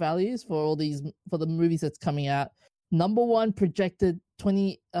office values for the movies that's coming out. Number one projected for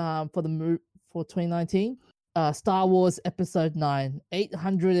 2019, Star Wars Episode 9,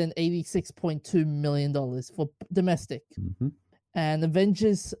 $886.2 million for domestic. Mm-hmm. And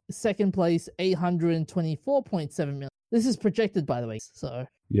Avengers second place, $824.7 million. This is projected, by the way. So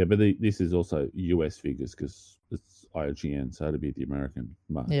yeah, but this is also US figures because it's IGN, so it'll be the American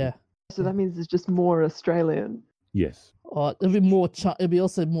market. Yeah. So that means it's just more Australian. Yes. It'll be more. It'll be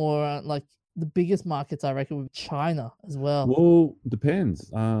also more like the biggest markets, I reckon, with China as well. Well,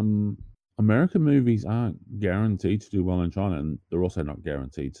 depends. American movies aren't guaranteed to do well in China, and they're also not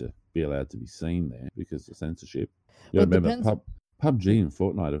guaranteed to be allowed to be seen there because of censorship. You remember PUBG and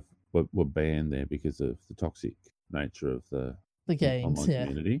Fortnite were banned there because of the toxic nature of the games, online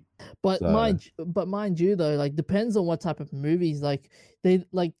community. But mind you though, like, depends on what type of movies. Like,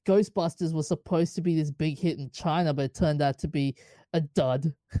 Ghostbusters was supposed to be this big hit in China, but it turned out to be a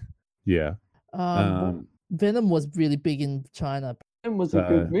dud. Yeah. Venom was really big in China. Venom was a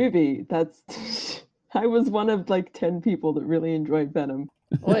good movie. I was one of 10 people that really enjoyed Venom.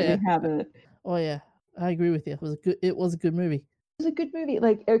 Oh yeah, haven't. Oh yeah, I agree with you. It was a good movie. It was a good movie.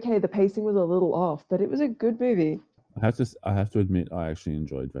 Like, okay, the pacing was a little off, but it was a good movie. I have to admit, I actually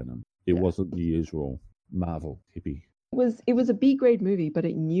enjoyed Venom. It wasn't the usual Marvel hippie. It was a B grade movie, but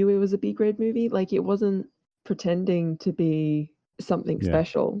it knew it was a B grade movie. Like, it wasn't pretending to be something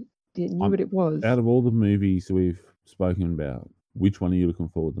special. It knew what it was. Out of all the movies we've spoken about, which one are you looking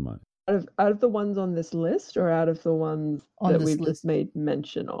forward the most? Out of the ones on this list, or out of the ones that we've just made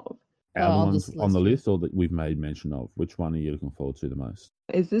mention of? Out of the ones on the list, or that we've made mention of, which one are you looking forward to the most?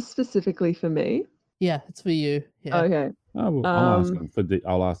 Is this specifically for me? Yeah, it's for you. Yeah. Okay. Oh, well, I'll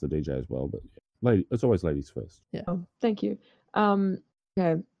ask the DJ as well, but it's always ladies first. Yeah. Oh, thank you.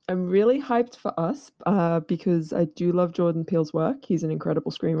 Okay. I'm really hyped for Us because I do love Jordan Peele's work. He's an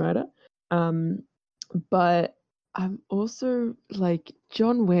incredible screenwriter. But I'm also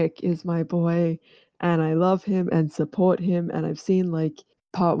John Wick is my boy, and I love him and support him. And I've seen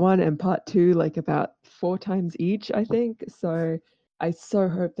part 1 and part 2 about 4 times each, I think. So I so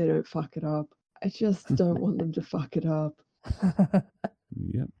hope they don't fuck it up. I just don't want them to fuck it up.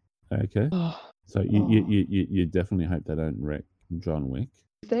 Yep. Okay. So you definitely hope they don't wreck John Wick.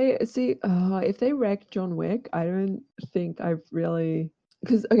 If they wreck John Wick, I don't think I've really,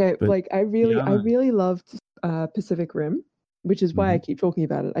 because I really loved Pacific Rim. which is why I keep talking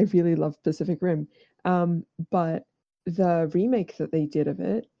about it. I really love Pacific Rim. But the remake that they did of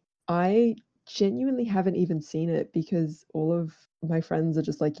it, I genuinely haven't even seen it because all of my friends are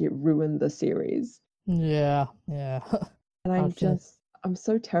just like, it ruined the series. Yeah. And I'm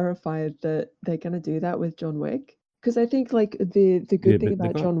so terrified that they're gonna do that with John Wick. Because I think like the good thing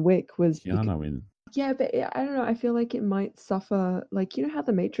about John Wick was Keanu in. Yeah, but I don't know. I feel like it might suffer, like, you know how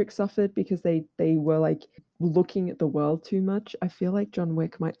The Matrix suffered because they were like looking at the world too much? I feel like John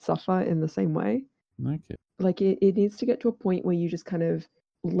Wick might suffer in the same way. Okay. Like it needs to get to a point where you just kind of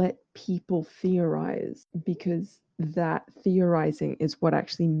let people theorize, because that theorizing is what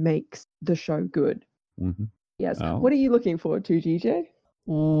actually makes the show good. Mm-hmm. Yes. What are you looking forward to, GJ?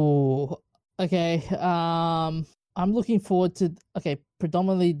 Ooh, okay. I'm looking forward to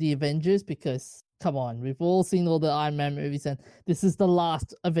predominantly the Avengers, because come on, we've all seen all the Iron Man movies, and this is the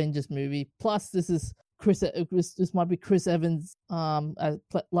last Avengers movie. Plus, this is this might be Chris Evans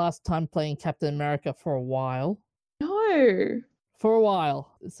last time playing Captain America for a while. No. For a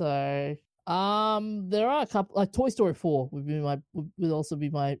while. So there are a couple, like Toy Story 4 would also be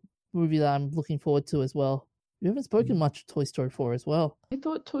my movie that I'm looking forward to as well. We haven't spoken much Toy Story 4 as well. I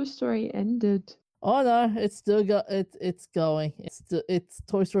thought Toy Story ended. Oh no, it's still it's going. It's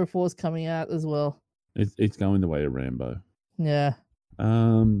Toy Story 4 is coming out as well. It's going the way of Rambo. Yeah.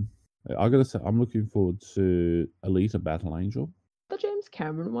 I gotta say, I'm looking forward to Alita Battle Angel. The James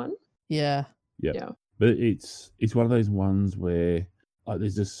Cameron one. Yeah. Yeah. But it's one of those ones where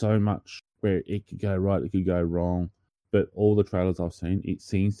there's just so much where it could go right, it could go wrong. But all the trailers I've seen, it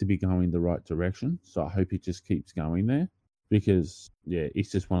seems to be going the right direction. So I hope it just keeps going there, because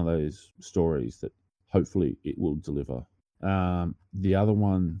it's just one of those stories that hopefully it will deliver. The other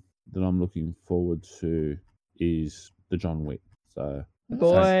one that I'm looking forward to is the John Wick. So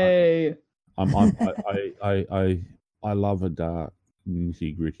boy, I love a dark,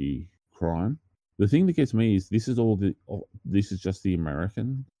 nitty gritty crime. The thing that gets me is this is just the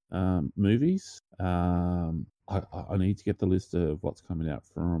American movies. I need to get the list of what's coming out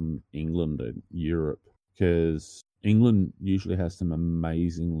from England and Europe, because England usually has some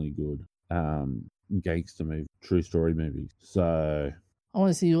amazingly good gangster movie, true story movies. So I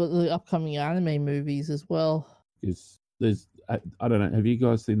want to see what the upcoming anime movies as well. There's I don't know. Have you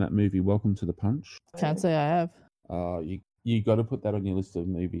guys seen that movie Welcome to the Punch? Can't say I have. You got to put that on your list of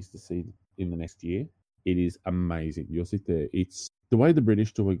movies to see in the next year. It is amazing. You'll sit there. It's the way the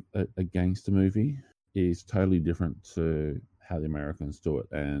British do a gangster movie is totally different to how the Americans do it.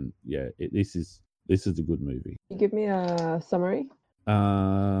 And this is a good movie. Can you give me a summary?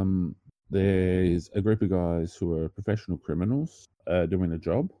 There's a group of guys who are professional criminals doing a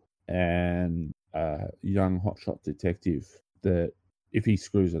job, and a young hotshot detective that if he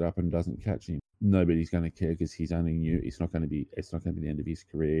screws it up and doesn't catch him, nobody's going to care because he's only new. It's not going to be the end of his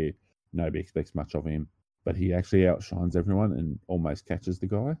career. Nobody expects much of him, but he actually outshines everyone and almost catches the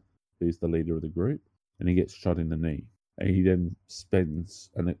guy who's the leader of the group, and he gets shot in the knee. And he then spends,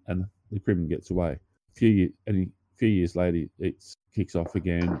 and the criminal gets away. A few years later, it kicks off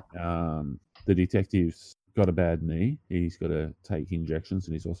again. The detective's got a bad knee. He's got to take injections,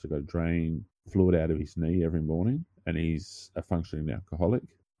 and he's also got to drain fluid out of his knee every morning. And he's a functioning alcoholic.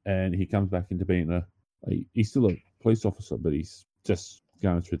 And he comes back into being he's still a police officer, but he's just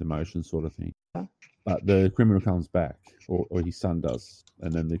going through the motions sort of thing. But the criminal comes back, or his son does,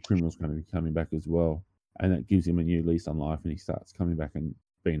 and then the criminal's going to be coming back as well. And that gives him a new lease on life, and he starts coming back and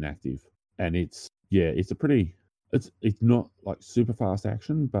being active. And it's not like super fast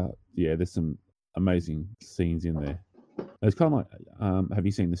action, but there's some amazing scenes in there. It's kind of like, have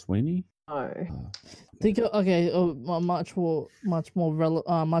you seen The Sweeney? No. Much more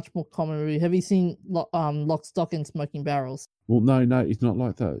common movie. Have you seen Lock, Stock, and Smoking Barrels? Well, no, it's not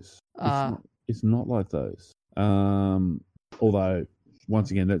like those. It's not like those. Although,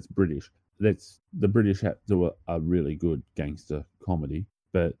 once again, that's British. The British do a really good gangster comedy,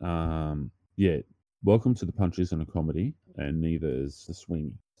 but Welcome to the Punch isn't a comedy, and neither is The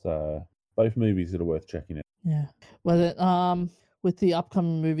Sweeney. So both movies that are worth checking out. Yeah. Well, then, with the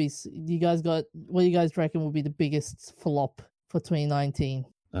upcoming movies, what do you guys reckon will be the biggest flop for 2019?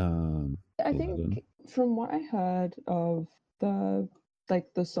 I think from what I heard of the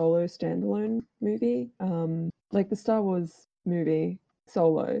Solo standalone movie, like the Star Wars movie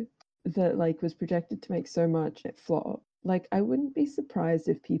Solo, that was projected to make so much it flopped. I wouldn't be surprised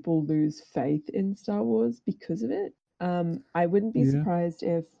if people lose faith in Star Wars because of it. I wouldn't be surprised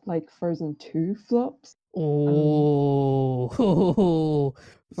if Frozen 2 flops. Oh,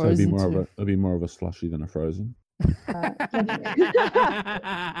 so it'd be more of a slushy than a Frozen.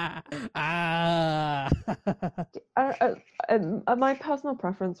 Ah. My personal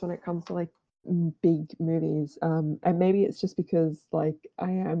preference when it comes to like big movies, and maybe it's just because like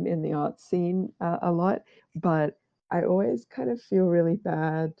I am in the art scene a lot, but I always kind of feel really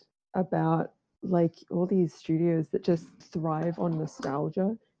bad about like all these studios that just thrive on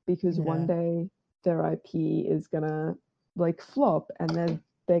nostalgia because one Yeah. day their IP is gonna like flop and then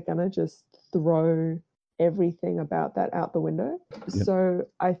they're gonna just throw everything about that out the window. Yep. So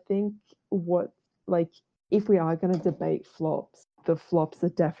I think what like if we are going to debate flops, the flops are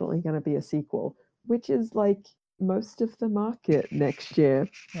definitely going to be a sequel, which is like most of the market next year.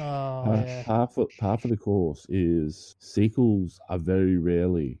 Oh yeah. Half of the course is sequels are very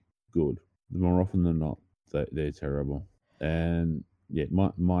rarely good. More often than not, they're terrible. And yeah,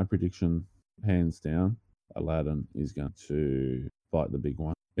 my prediction, hands down, Aladdin is going to fight the big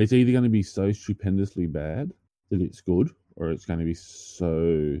one. It's either going to be so stupendously bad that it's good, or it's going to be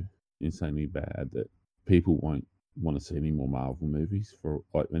so insanely bad that people won't want to see any more Marvel movies for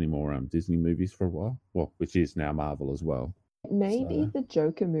like any more Disney movies for a while. Well, which is now Marvel as well. Maybe So the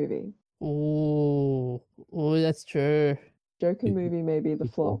Joker movie. Oh, that's true. Joker it, movie may be the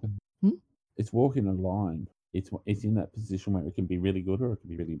it's flop. walking, Hmm? it's walking a line. It's in that position where it can be really good or it can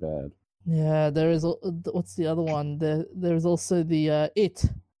be really bad. Yeah, there is. What's the other one? There's also the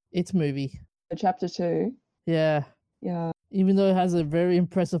It movie. Chapter 2. Yeah, Yeah. even though it has a very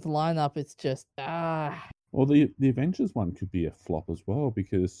impressive lineup, it's just Or the Avengers one could be a flop as well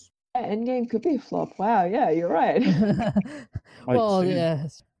because Endgame could be a flop. Wow, yeah, you're right. like well, yeah,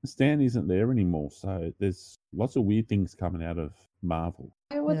 Stan isn't there anymore, so there's lots of weird things coming out of Marvel.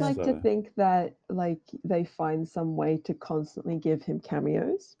 I would Yeah. like to think that like they find some way to constantly give him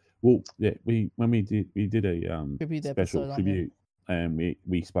cameos. Well, yeah, we did a Tribute special episode on him. tribute, and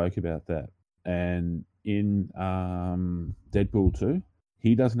we spoke about that. And in Deadpool 2,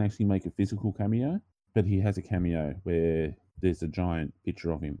 he doesn't actually make a physical cameo, but he has a cameo where there's a giant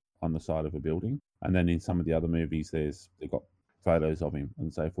picture of him on the side of a building, and then in some of the other movies, they've got photos of him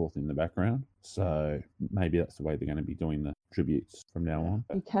and so forth in the background. So maybe that's the way they're going to be doing the tributes from now on.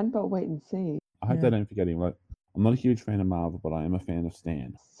 We can but wait and see. I hope Yeah. they don't forget him. Like, I'm not a huge fan of Marvel, but I am a fan of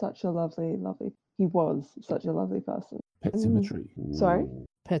Stan. Such a lovely, he was such a lovely person. Pet Cemetery. Sorry? Ooh.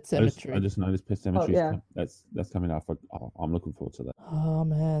 Pet I just Cemetery. noticed Pet Cemetery. yeah. That's coming up. I'm looking forward to that. Oh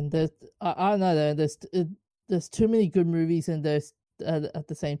man, I know there's too many good movies and there's at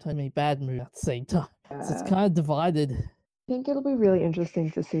the same time many bad movies at the same time. So it's kind of divided. I think it'll be really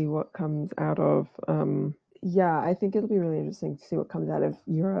interesting to see what comes out of I think it'll be really interesting to see what comes out of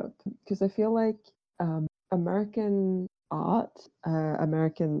Europe because I feel like American art,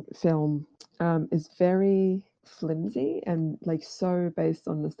 American film is very flimsy and like so based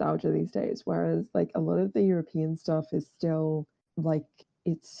on nostalgia these days, whereas like a lot of the European stuff is still like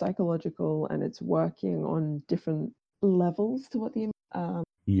it's psychological and it's working on different levels to what the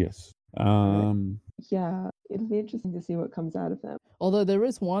Yes. yeah, it'll be interesting to see what comes out of them. Although there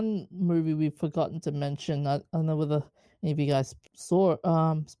is one movie we've forgotten to mention. I don't know whether any of you guys spoke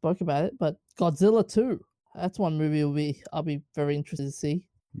about it, but Godzilla 2. That's one movie I'll be very interested to see.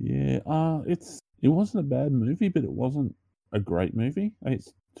 Yeah. It wasn't a bad movie, but it wasn't a great movie.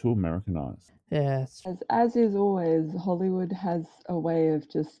 It's too Americanized. Yeah, As is always, Hollywood has a way of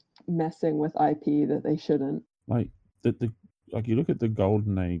just messing with IP that they shouldn't. Like like you look at the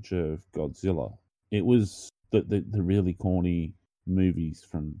golden age of Godzilla. It was the really corny movies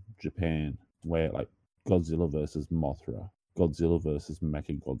from Japan where like Godzilla versus Mothra, Godzilla versus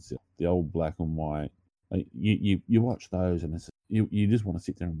Mechagodzilla, the old black and white. Like you watch those and you just want to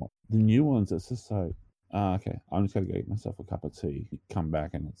sit there and watch. The new ones, it's just so okay, I'm just going to go get myself a cup of tea. You come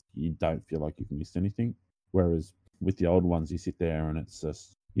back and you don't feel like you've missed anything. Whereas with the old ones, you sit there and it's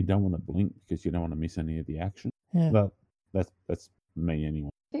just you don't want to blink because you don't want to miss any of the action. yeah. But that's me anyway.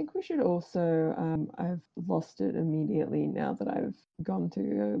 I think we should also, I've lost it immediately now that I've gone to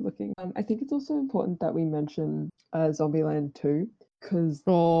go looking. I think it's also important that we mention Zombieland 2 because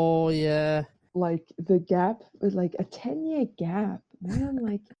Oh yeah. like the gap, like a 10-year gap, man,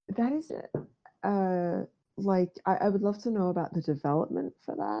 like that is like I would love to know about the development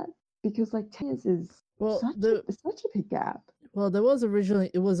for that because like 10 years is such a big gap. Well, it was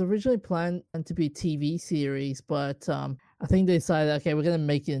originally planned to be a TV series, but I think they decided, okay, we're gonna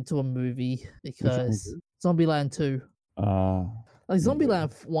make it into a movie because Zombieland 2. Like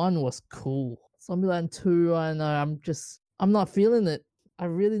Zombieland 1 was cool. Zombieland 2, I know, I'm not feeling it.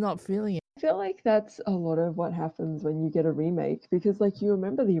 I'm really not feeling it. I feel like that's a lot of what happens when you get a remake because like you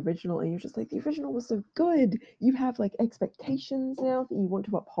remember the original and you're just like the original was so good. You have like expectations now that you want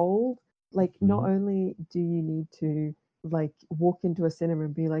to uphold. Like, not only do you need to like walk into a cinema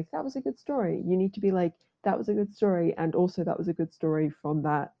and be like, that was a good story, you need to be like, that was a good story, and also that was a good story from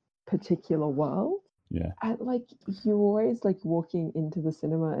that particular world. Yeah. And like, you're always like walking into the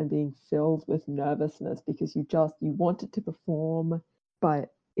cinema and being filled with nervousness because you want it to perform, but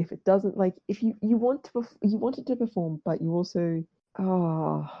if it doesn't, like, if you want it to perform, but you also,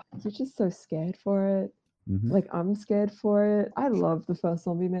 you're just so scared for it. Mm-hmm. Like, I'm scared for it. I love the first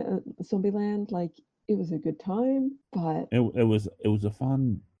Zombieland. Like, it was a good time, but It was a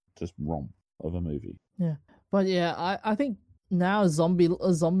fun just romp of a movie. Yeah, but yeah, I think now zombie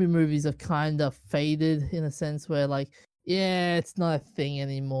movies have kind of faded in a sense where like, yeah, it's not a thing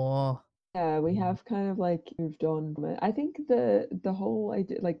anymore. yeah, we have kind of like moved on from it. I think the whole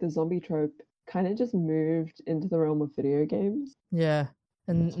idea, like the zombie trope, kind of just moved into the realm of video games. Yeah,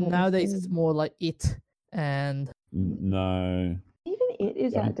 and That's what I'm nowadays it's saying. more like It and No. Even it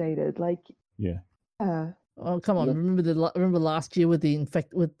is Don't- outdated. Like, Yeah. oh come on, Look- remember last year with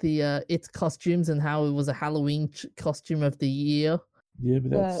the It costumes and how it was a Halloween costume of the year. Yeah,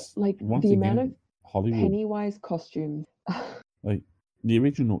 but the that's like once the again, amount of Hollywood. Pennywise costumes. Like the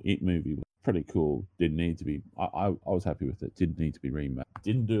original It movie was pretty cool. Didn't need to be. I was happy with it. Didn't need to be remade.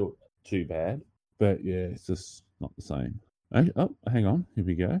 Didn't do it too bad. But yeah, it's just not the same. Oh, hang on. Here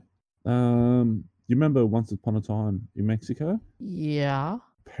we go. You remember Once Upon a Time in Mexico? Yeah.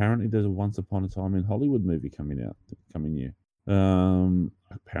 Apparently, there's a Once Upon a Time in Hollywood movie coming year.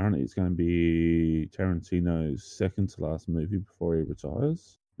 Apparently, it's going to be Tarantino's second to last movie before he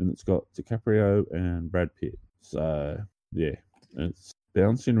retires, and it's got DiCaprio and Brad Pitt. So yeah, it's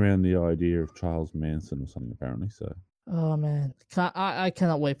bouncing around the idea of Charles Manson or something. Apparently, so Oh man, I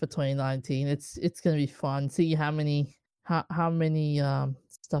cannot wait for 2019. It's gonna be fun. See how many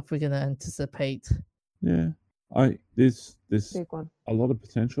stuff we're gonna anticipate. yeah, there's Big one. a lot of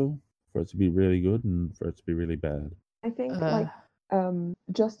potential for it to be really good and for it to be really bad. I think Uh,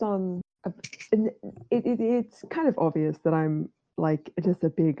 just on it's kind of obvious that I'm like just a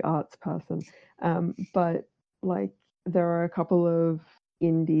big arts person, but like there are a couple of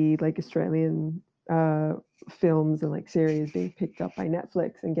indie like Australian films and like series being picked up by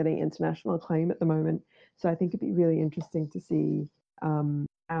Netflix and getting international acclaim at the moment. So I think it'd be really interesting to see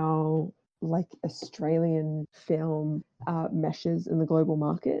how like Australian film meshes in the global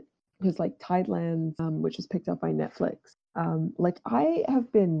market, because like Tidelands, which was picked up by Netflix, like I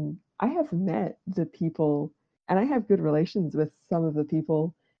have met the people and I have good relations with some of the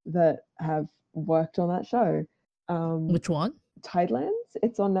people that have worked on that show. Which one? Tidelands,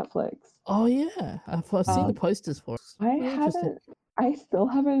 it's on Netflix. Oh yeah, I've seen the posters for it. I still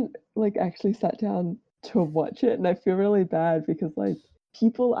haven't like actually sat down to watch it, and I feel really bad because like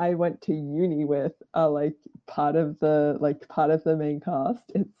people I went to uni with are like part of the main cast.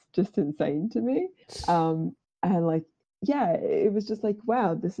 It's just insane to me. And like, yeah, it was just like,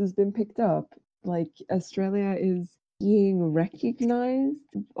 wow, this has been picked up. Like, Australia is being recognized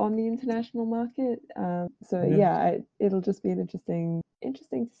on the international market. So yeah, it'll just be an interesting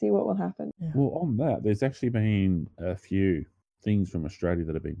to see what will happen. Yeah. Well, on that, there's actually been a few things from Australia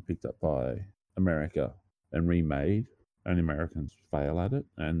that have been picked up by America and remade, and the Americans fail at it,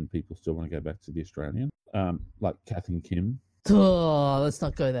 and people still want to go back to the Australian. Like Kath and Kim. Oh, let's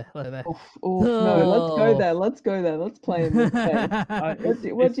not go there. No, let's go there. Let's go there. Let's play in this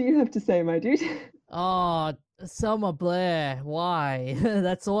space. What do you have to say, my dude? Oh, Selma Blair. Why?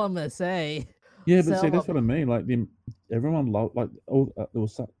 That's all I'm gonna say. Yeah, but see, that's what I mean. Like, everyone loved, like, there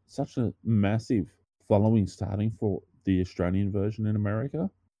was such a massive following starting for the Australian version in America,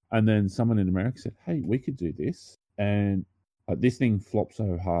 and then someone in America said, "Hey, we could do this," and this thing flopped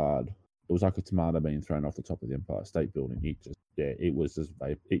so hard. It was like a tomato being thrown off the top of the Empire State Building. It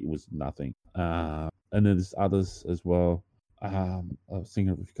was nothing. And then there's others as well. I was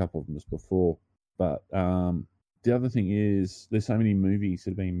thinking of a couple of them just before, but the other thing is there's so many movies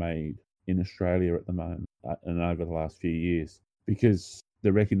that are being made in Australia at the moment and over the last few years because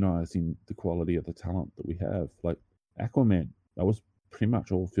they're recognising the quality of the talent that we have. Like Aquaman, that was pretty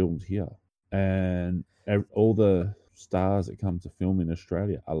much all filmed here, and all the stars that come to film in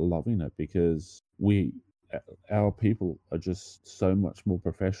Australia are loving it because our people are just so much more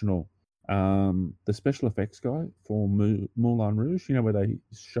professional. The special effects guy for Moulin Rouge, where they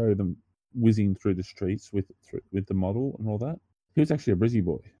show them whizzing through the streets with the model and all that, he was actually a Brizzy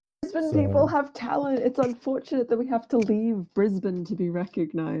boy. Brisbane people have talent. It's unfortunate that we have to leave Brisbane to be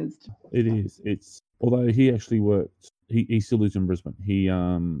recognised. It is. Although he actually worked, he still lives in Brisbane. He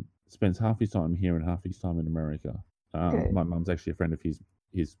spends half his time here and half his time in America. Okay. My mum's actually a friend of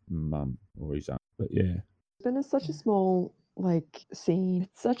his mum or his aunt. But yeah. Brisbane is such a small scene.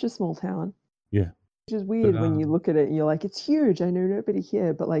 It's such a small town. Yeah. Which is weird when you um, look at it and you're like, it's huge. I know nobody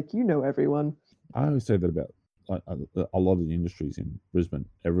here, but you know everyone. I always say that about a lot of the industries in Brisbane.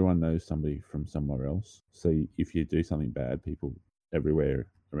 Everyone knows somebody from somewhere else. So if you do something bad, people everywhere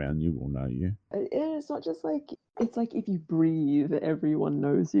around you will know you. And it's not just it's like if you breathe, everyone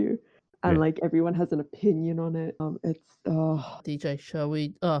knows you. And Yeah. everyone has an opinion on it. It's DJ, shall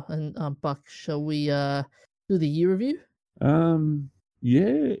we? And Buck, shall we do the year review?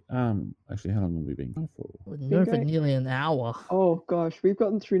 Yeah. Actually, how long have we been going for? We've been going for going- nearly an hour. oh gosh, we've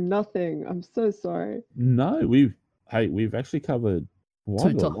gotten through nothing. I'm so sorry. No, we've actually covered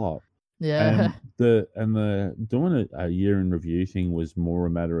quite a Total. lot. Yeah. And the doing a year in review thing was more a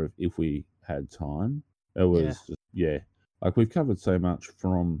matter of if we had time. It was just, we've covered so much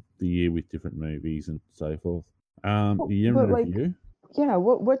from the year with different movies and so forth. The year in but, review. Yeah,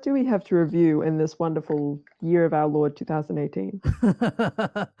 what do we have to review in this wonderful year of our Lord 2018?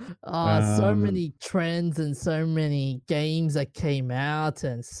 So many trends and so many games that came out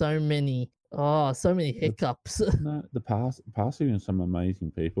and so many hiccups. No, the passing of some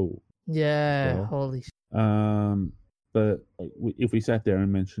amazing people. Yeah, well. holy But if we sat there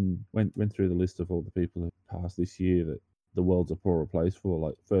and went through the list of all the people who passed this year that the world's a poorer place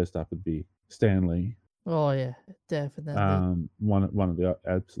for, first up would be Stan Lee. Oh yeah, definitely. One of the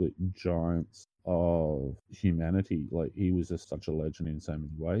absolute giants of humanity. He was just such a legend in so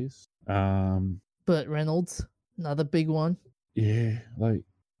many ways. Burt Reynolds, another big one. Yeah, but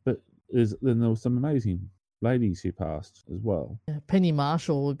then there were some amazing ladies who passed as well. Yeah, Penny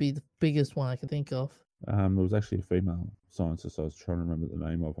Marshall would be the biggest one I could think of. There was actually a female scientist I was trying to remember the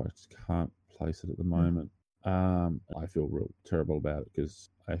name of. I just can't place it at the moment. I feel real terrible about it because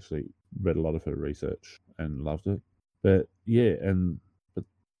I actually read a lot of her research and loved it. But yeah, And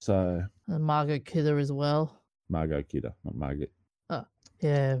Margot Kidder as well. Margot Kidder, not Margaret. Oh,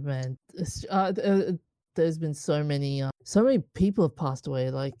 yeah, man. There's been so many people have passed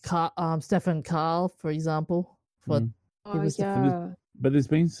away. Like Stefan Karl, for example. He was the But there's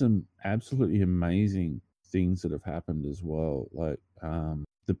been some absolutely amazing things that have happened as well.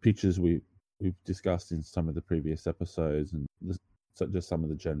 The pictures we've discussed in some of the previous episodes, and just some of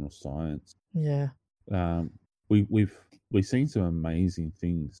the general science. Yeah. We've seen some amazing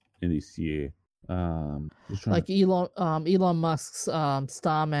things in this year. Elon Musk's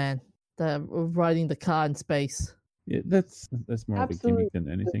Starman, riding the car in space. Yeah, that's more Absolutely of a gimmick than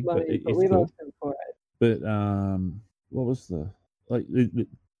anything, money, but it's we cool. loved him for it. But what was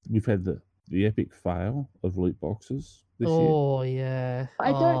we've had the epic fail of loot boxes this year. Oh yeah.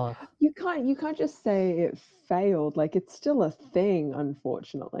 You can't just say it failed. It's still a thing,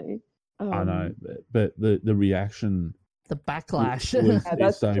 unfortunately. I know, but the reaction, the backlash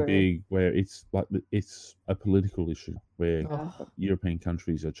is so true. big where it's it's a political issue where Oh. European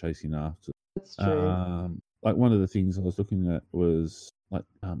countries are chasing after. That's true. One of the things I was looking at was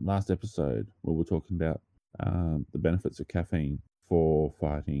last episode where we're talking about the benefits of caffeine for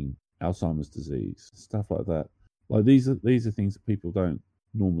fighting Alzheimer's disease, stuff like that. These are things that people don't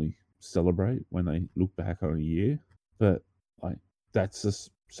normally celebrate when they look back on a year, but that's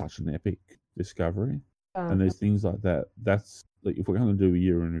just such an epic discovery. And there's things like that. That's if we're going to do a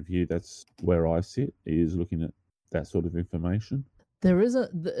year in review, that's where I sit, is looking at that sort of information. There is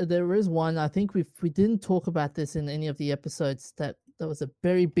one. I think we didn't talk about this in any of the episodes. That was a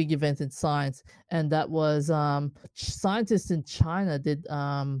very big event in science, and that was scientists in China did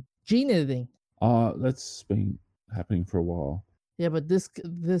gene editing. That's been happening for a while. Yeah, but this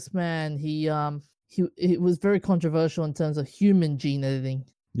man, it was very controversial in terms of human gene editing.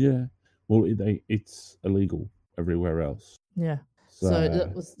 Yeah, well, it's illegal everywhere else. Yeah, so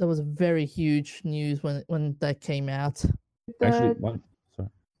that was very huge news when that came out. Actually,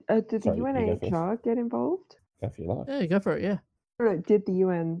 did the UNHCR get involved? If you like. Yeah, go for it. Yeah. No, did the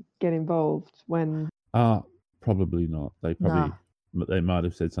UN get involved when? Probably not. They might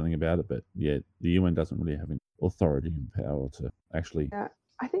have said something about it, but yeah, the UN doesn't really have any authority and power to actually. Yeah,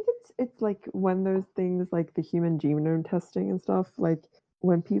 I think it's when those things like the human genome testing and stuff,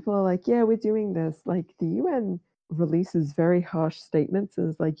 when people are yeah, we're doing this, the UN releases very harsh statements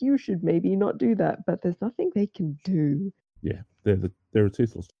and is you should maybe not do that, but there's nothing they can do. Yeah, they're a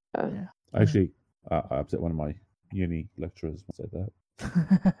toothless. Yeah. Actually, I upset one of my uni lecturers when I said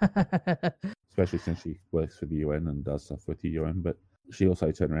that. Especially since she works for the UN and does stuff with the UN, but she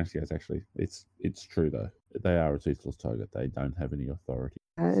also turned around and she goes, actually, it's true though. They are a toothless target. They don't have any authority.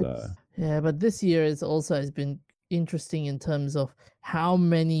 Yeah, but this year has been interesting in terms of how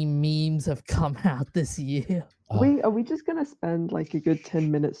many memes have come out this year. Are we just gonna spend like a good 10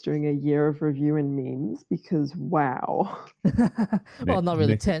 minutes doing a year of review and memes? Because wow. Well, not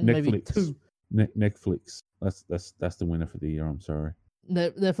really 10, maybe Netflix. 2. Netflix. That's the winner for the year. I'm sorry.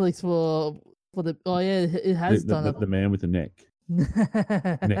 Netflix for the it has done the man with the neck.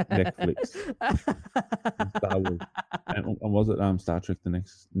 Netflix. Star Wars. And was it Star Trek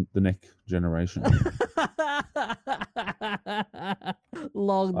the neck generation?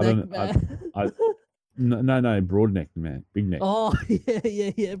 Long neck man. No, broad neck man, big neck. Oh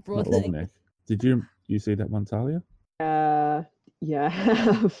yeah, broad Not long neck. Did you see that one, Talia? Yeah.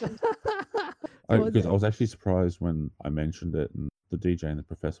 Because I was actually surprised when I mentioned it, and the DJ and the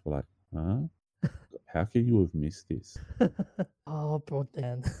professor were like, "Huh? How can you have missed this?" Oh, broad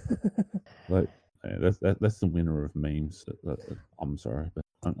neck. Like, yeah, that's the winner of memes. I'm sorry, but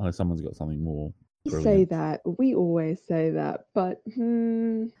unless someone's got something more. We brilliant. say that. We always say that. But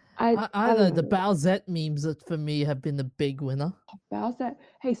I don't know. The Bowsette memes that for me have been the big winner. Bowsette.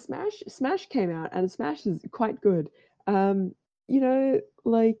 Hey, Smash came out, and Smash is quite good.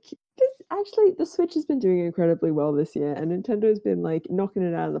 Like actually, the Switch has been doing incredibly well this year, and Nintendo's been like knocking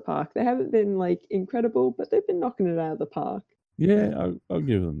it out of the park. They haven't been like incredible, but they've been knocking it out of the park. Yeah, I'll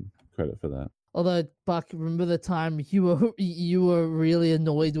give them credit for that. Although, Buck, remember the time you were really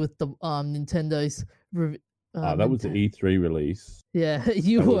annoyed with the Nintendo's. That was the E3 release. Yeah,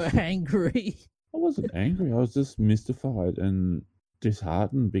 you were angry. I wasn't angry. I was just mystified and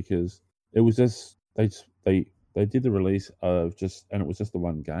disheartened because it was just they did the release of and it was just the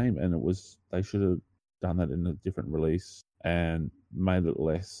one game, and they should have done that in a different release and made it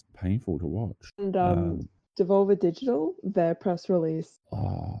less painful to watch. And Devolver Digital, their press release.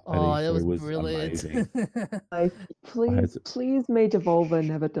 That was brilliant. Amazing. Like, please may Devolver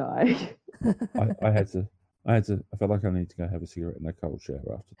never die. I felt like I need to go have a cigarette and a cold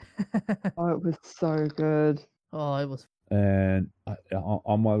shower after. Oh, it was so good. Oh, it was. And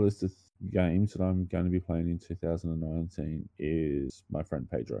on my list of games that I'm going to be playing in 2019 is my friend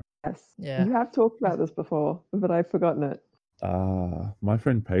Pedro. Yes. Yeah. You have talked about this before, but I've forgotten it. My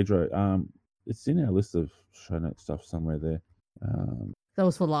friend Pedro. It's in our list of show note stuff somewhere there. That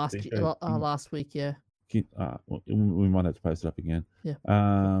was for last week, yeah. We might have to post it up again.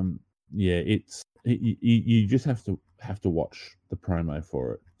 Yeah. It's you just have to watch the promo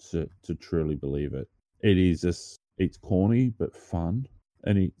for it to truly believe it. It is it's corny but fun,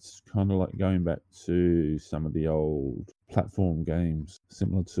 and it's kind of like going back to some of the old platform games,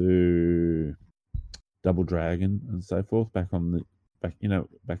 similar to Double Dragon and so forth. Back in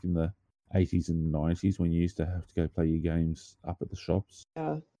the 80s and 90s when you used to have to go play your games up at the shops.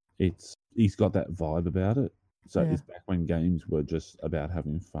 Yeah. He's got that vibe about it. So Yeah. it's back when games were just about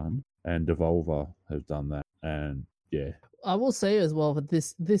having fun, and Devolver have done that. And yeah, I will say as well that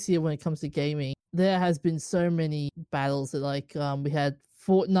this year when it comes to gaming, there has been so many battles that we had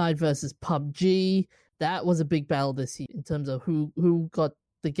Fortnite versus PUBG. That was a big battle this year in terms of who got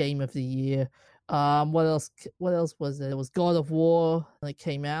the game of the year. What else was there? There was God of War when it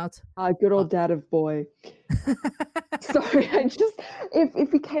came out. Good old Dad of Boy. Sorry,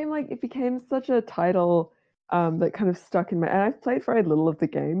 it became such a title that kind of stuck in my. And I've played very little of the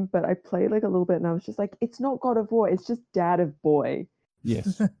game, but I played like a little bit, and I was just like, it's not God of War, it's just Dad of Boy.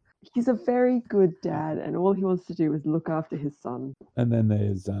 yes. He's a very good dad, and all he wants to do is look after his son. And then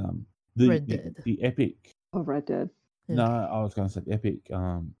there's Red Dead. the epic. Oh, Red Dead. Yeah. No, I was going to say epic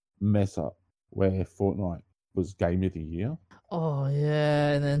mess up where Fortnite was Game of the Year. Oh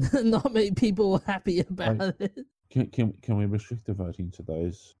yeah, and then not many people were happy about it. Can we restrict the voting to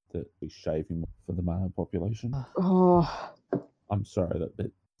those that we shaving for the male population? Oh, I'm sorry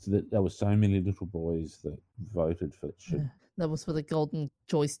that there were so many little boys that voted for that shit. Yeah. That was for the Golden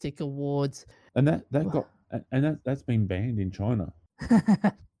Joystick Awards. And that's been banned in China.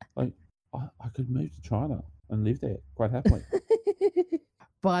 Like I could move to China and live there quite happily.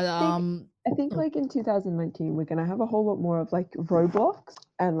 But I think like in 2019 we're gonna have a whole lot more of like Roblox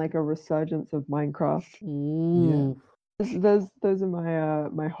and like a resurgence of Minecraft. ooh. Those are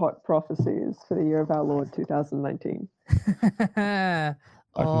my hot prophecies for the year of our Lord 2019. I can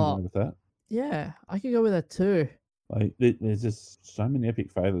go with that. Yeah, I could go with that too. Like there's just so many epic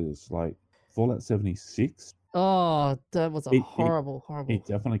failures. Like Fallout 76. Oh, that was a horrible. It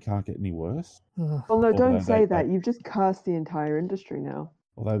definitely can't get any worse. Well, no, Although don't say they- that. You've just cursed the entire industry now.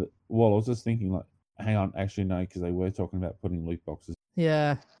 Although, well, I was just thinking, like, hang on, actually no, because they were talking about putting loot boxes.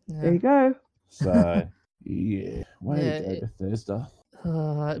 Yeah. There you go. So yeah, way Yeah, to go, Bethesda.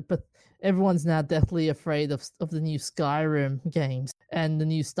 But everyone's now deathly afraid of the new Skyrim games and the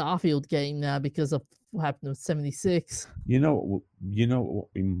new Starfield game now because of what happened with 76. You know what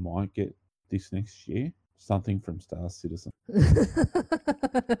we might get this next year? Something from Star Citizen.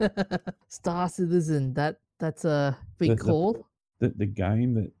 Star Citizen, that's a big call. The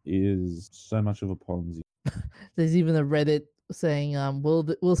game that is so much of a Ponzi. There's even a Reddit saying,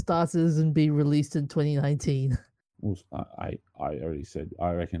 will Star Citizen be released in 2019? Well, I already said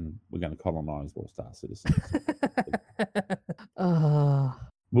I reckon we're going to colonize all Star Citizens.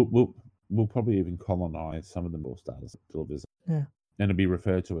 We'll probably even colonize some of the more stars delivers. Yeah. And it'll be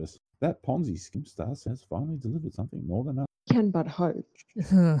referred to as that Ponzi scheme Stars has finally delivered something more than us. Can but hope.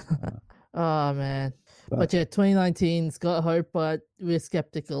 Oh man. But yeah, 2019's got hope, but we're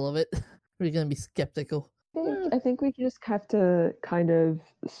skeptical of it. We're gonna be skeptical. I think we just have to kind of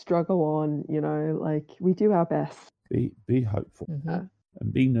struggle on, like we do our best. Be hopeful. Mhm.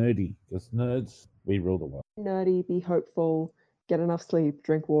 And be nerdy, because nerds, we rule the world. Nerdy, be hopeful, get enough sleep,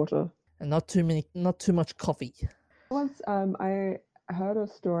 drink water. And not too much coffee. Once I heard a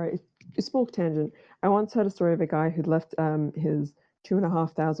story, a small tangent. I once heard a story of a guy who'd left his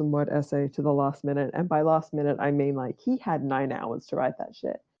 2,500 word essay to the last minute. And by last minute, I mean like he had 9 hours to write that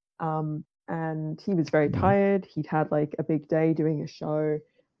shit. And he was very tired. He'd had like a big day doing a show.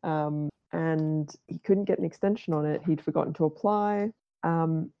 And he couldn't get an extension on it. He'd forgotten to apply.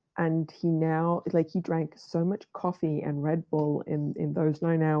 And he now, like, he drank so much coffee and Red Bull in those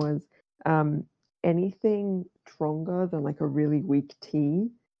 9 hours. Anything stronger than like a really weak tea,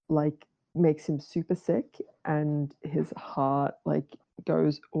 like, makes him super sick, and his heart like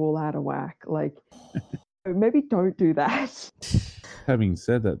goes all out of whack. Like, maybe don't do that. Having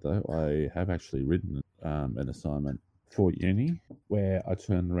said that, though, I have actually written an assignment for uni where I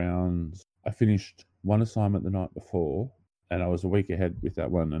turned around. I finished one assignment the night before, and I was a week ahead with that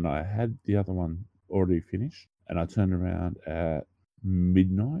one, and I had the other one already finished. And I turned around at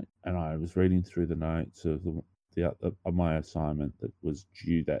midnight, and I was reading through the notes of of my assignment that was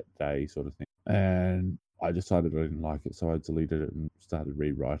due that day, sort of thing. And I decided I didn't like it, so I deleted it and started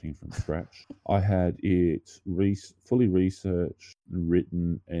rewriting from scratch. I had it fully researched,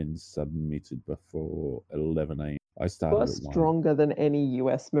 written, and submitted before 11 a.m. I started You're at 1. stronger than any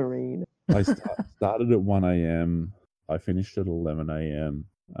US Marine. I started at 1 a.m. I finished at 11 a.m.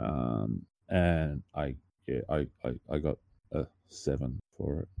 And I got a 7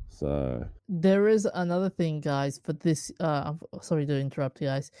 for it. So there is another thing, guys, for this. I'm sorry to interrupt you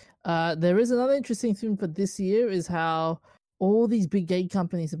guys. There is another interesting thing for this year is how all these big game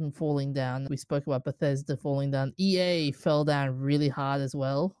companies have been falling down. We spoke about Bethesda falling down. EA fell down really hard as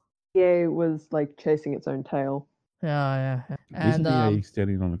well. EA was like chasing its own tail. Yeah. isn't And EA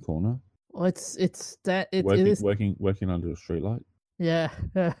standing on a corner? well, it is working under a streetlight? Yeah.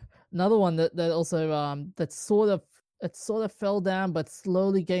 Another one that also that sort of fell down but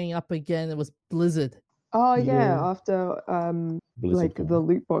slowly getting up again. It was Blizzard. Oh yeah, Yeah. after Blizzard like the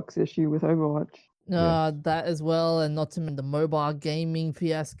loot box issue with Overwatch. Yeah. That as well, and not to mention the mobile gaming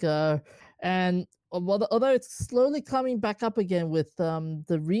fiasco. And although it's slowly coming back up again with the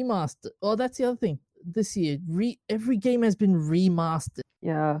remaster. Oh, that's the other thing. This year, every game has been remastered.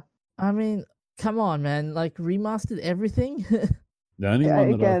 Yeah. I mean, come on, man! Like remastered everything. The only Yeah, one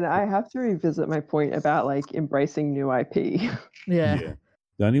that again, I have to revisit my point about like embracing new IP. Yeah.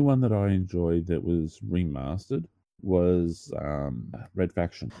 The only one that I enjoyed that was remastered was Red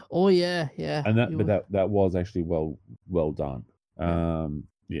Faction, Oh yeah. and that was actually well done.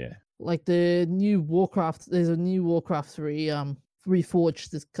 Yeah. Like the new Warcraft. There's a new Warcraft 3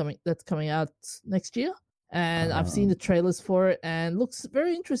 Reforged that's coming out next year, and I've seen the trailers for it, and looks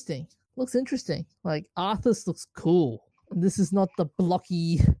very interesting. Like Arthas looks cool. And this is not the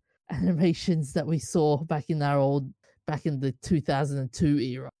blocky animations that we saw back in the 2002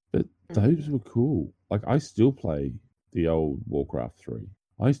 era. But those were cool. Like, I still play the old Warcraft 3.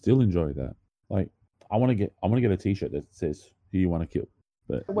 I still enjoy that. Like, I want to get a T-shirt that says "Who you want to kill."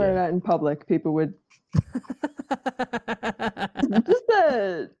 But Wear that in public, people would. Just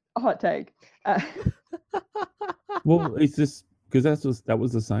a hot take. Well, it's just because that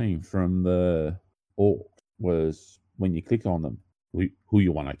was the saying from the orc was when you click on them, who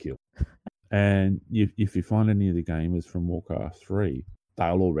you want to kill. And if you find any of the gamers from Warcraft 3,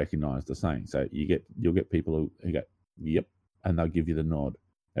 they'll all recognize the saying. So you'll get people who go, yep, and they'll give you the nod.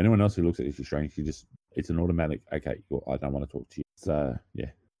 Anyone else who looks at you strange, it's an automatic, okay, I don't want to talk to you. So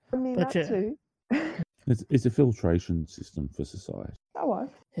yeah. I mean, But that too. It's a filtration system for society. That was.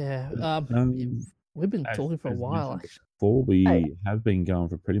 Yeah. We've been talking for a while. mentioned Actually. before, we Hey. have been going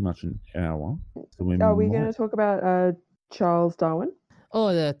for pretty much an hour. So we Are we might- going to talk about Charles Darwin?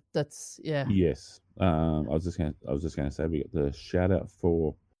 Oh, that's yeah. Yes. I was just gonna say we got the shout out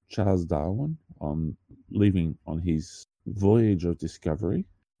for Charles Darwin. on leaving on his voyage of discovery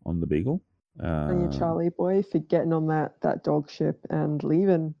on the Beagle. On your Charlie boy for getting on that dog ship and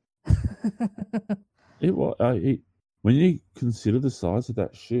leaving. It was when you consider the size of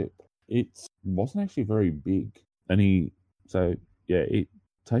that ship, it wasn't actually very big. And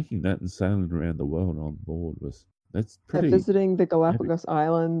taking that and sailing around the world on board that's pretty. Visiting the Galapagos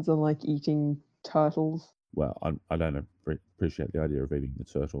Islands and like eating turtles. Well, I don't appreciate the idea of eating the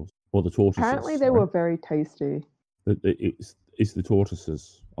turtles or the tortoises. Apparently, they were very tasty. It's the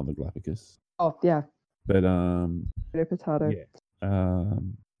tortoises on the Galapagos. Oh yeah. But potato. Yeah.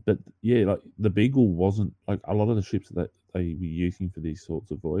 But yeah, like the Beagle wasn't like a lot of the ships that they were using for these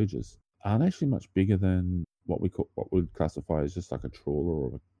sorts of voyages aren't actually much bigger than what we'd classify as just like a trawler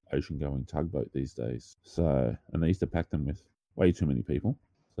or an ocean-going tugboat these days. So, and they used to pack them with way too many people.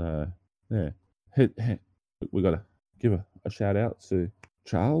 So yeah, we got to give a shout out to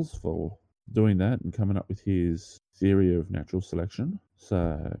Charles for doing that and coming up with his theory of natural selection.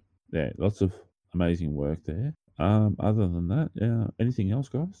 So yeah, lots of amazing work there. Other than that, yeah, anything else,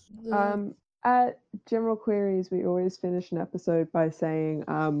 guys? At General Queries, we always finish an episode by saying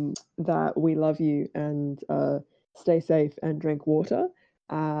that we love you and stay safe and drink water.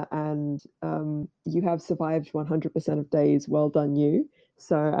 And you have survived 100% of days. Well done, you.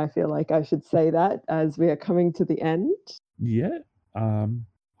 So I feel like I should say that as we are coming to the end. Yeah.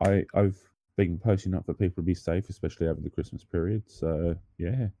 I've been posting up for people to be safe, especially over the Christmas period. So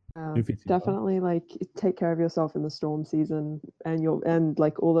yeah. Definitely like take care of yourself in the storm season and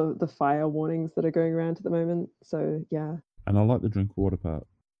like all the fire warnings that are going around at the moment. So yeah. And I like the drink water part.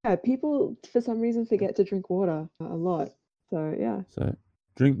 Yeah, people for some reason forget to drink water a lot. So yeah. So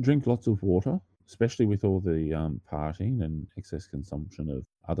drink lots of water, especially with all the partying and excess consumption of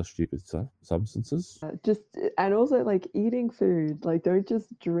other stupid substances. And also like eating food. Like don't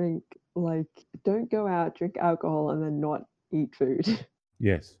just drink. Like don't go out, drink alcohol, and then not eat food.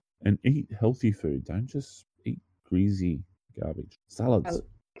 Yes, and eat healthy food. Don't just eat greasy garbage. Salads.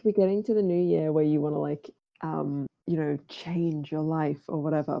 We're getting to the new year where you want to like, change your life or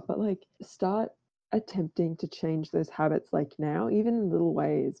whatever, but like start attempting to change those habits like now, even in little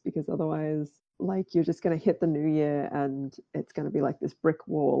ways, because otherwise, like you're just going to hit the new year and it's going to be like this brick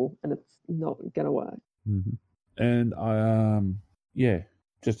wall and it's not going to work. Mm-hmm. And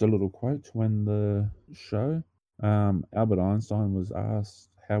just a little quote to end the show. Albert Einstein was asked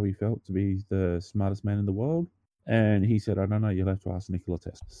how he felt to be the smartest man in the world, and he said, "I don't know. You'll have to ask Nikola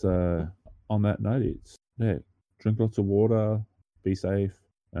Tesla." So, on that note, drink lots of water, be safe.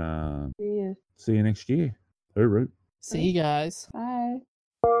 See you next year. Hooroo. See you guys. Bye.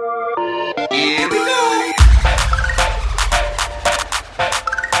 Here we go.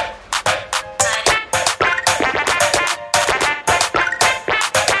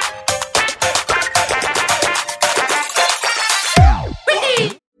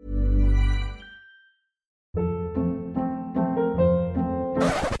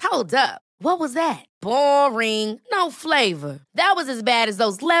 Hold up. What was that? Boring. No flavor. That was as bad as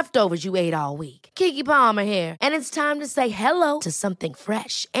those leftovers you ate all week. Keke Palmer here, and it's time to say hello to something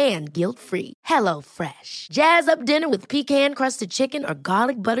fresh and guilt-free. HelloFresh. Jazz up dinner with pecan-crusted chicken or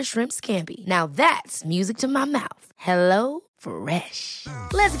garlic butter shrimp scampi. Now that's music to my mouth. HelloFresh.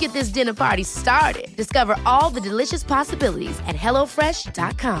 Let's get this dinner party started. Discover all the delicious possibilities at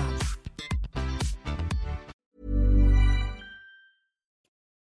HelloFresh.com.